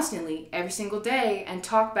resistance constantly every single day and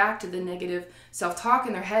talk back to the negative self-talk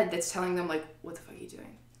in their head that's telling them like, what the fuck are you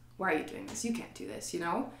doing? Why are you doing this? You can't do this, you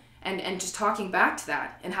know? and just talking back to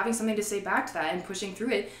that and having something to say back to that and pushing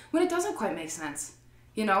through it when it doesn't quite make sense,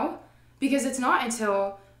 you know? Because it's not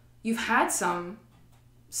until you've had some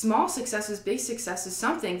small successes, big successes,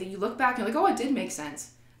 something that you look back and you're like, oh, it did make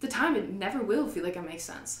sense. At the time, it never will feel like it makes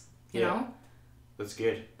sense, you know? That's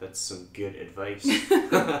good. That's some good advice.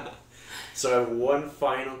 So I have one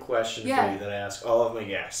final question for you that I ask all of my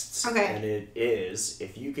guests. Okay. And it is,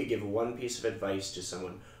 if you could give one piece of advice to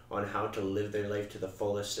someone on how to live their life to the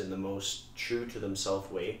fullest in the most true to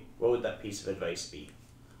themselves way, what would that piece of advice be?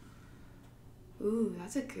 Ooh,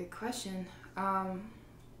 that's a good question.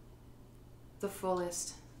 The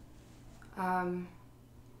fullest.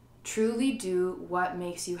 Truly do what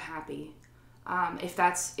makes you happy. If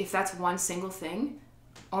that's one single thing,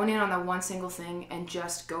 own in on that one single thing and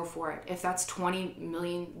just go for it. If that's 20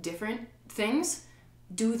 million different things,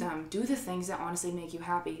 do them. Do the things that honestly make you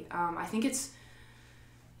happy. I think it's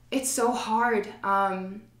so hard.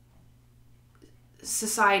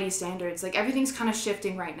 Society standards, like everything's kind of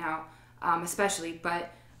shifting right now, especially.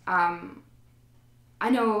 But I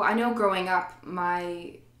know growing up,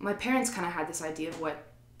 my parents kind of had this idea of what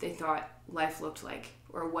they thought life looked like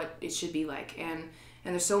or what it should be like, and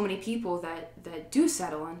there's so many people that do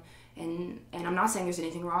settle and I'm not saying there's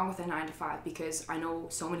anything wrong with a 9-to-5, because I know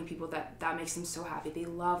so many people that makes them so happy. They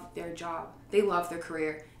love their job, they love their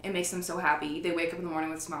career, it makes them so happy. They wake up in the morning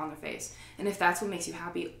with a smile on their face, and if that's what makes you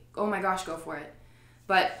happy, oh my gosh, go for it.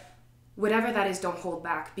 But whatever that is, don't hold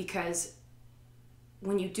back, because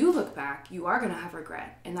when you do look back, you are going to have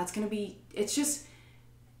regret, and that's going to be, it seems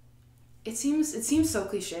so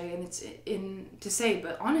cliche and it's to say,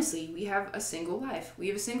 but honestly, we have a single life. We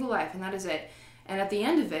have a single life, and that is it. And at the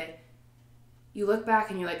end of it, you look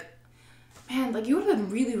back and you're like, man, like, it would have been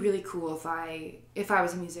really, really cool if I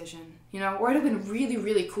was a musician, you know, or it would have been really,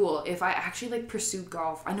 really cool if I actually like pursued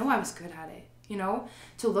golf. I know I was good at it, you know,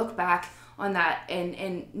 to look back on that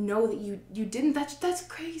and know that you didn't. That's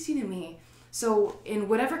crazy to me. So in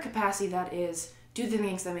whatever capacity that is, do the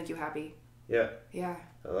things that make you happy. Yeah. Yeah.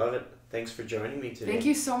 I love it. Thanks for joining me today. Thank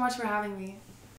you so much for having me.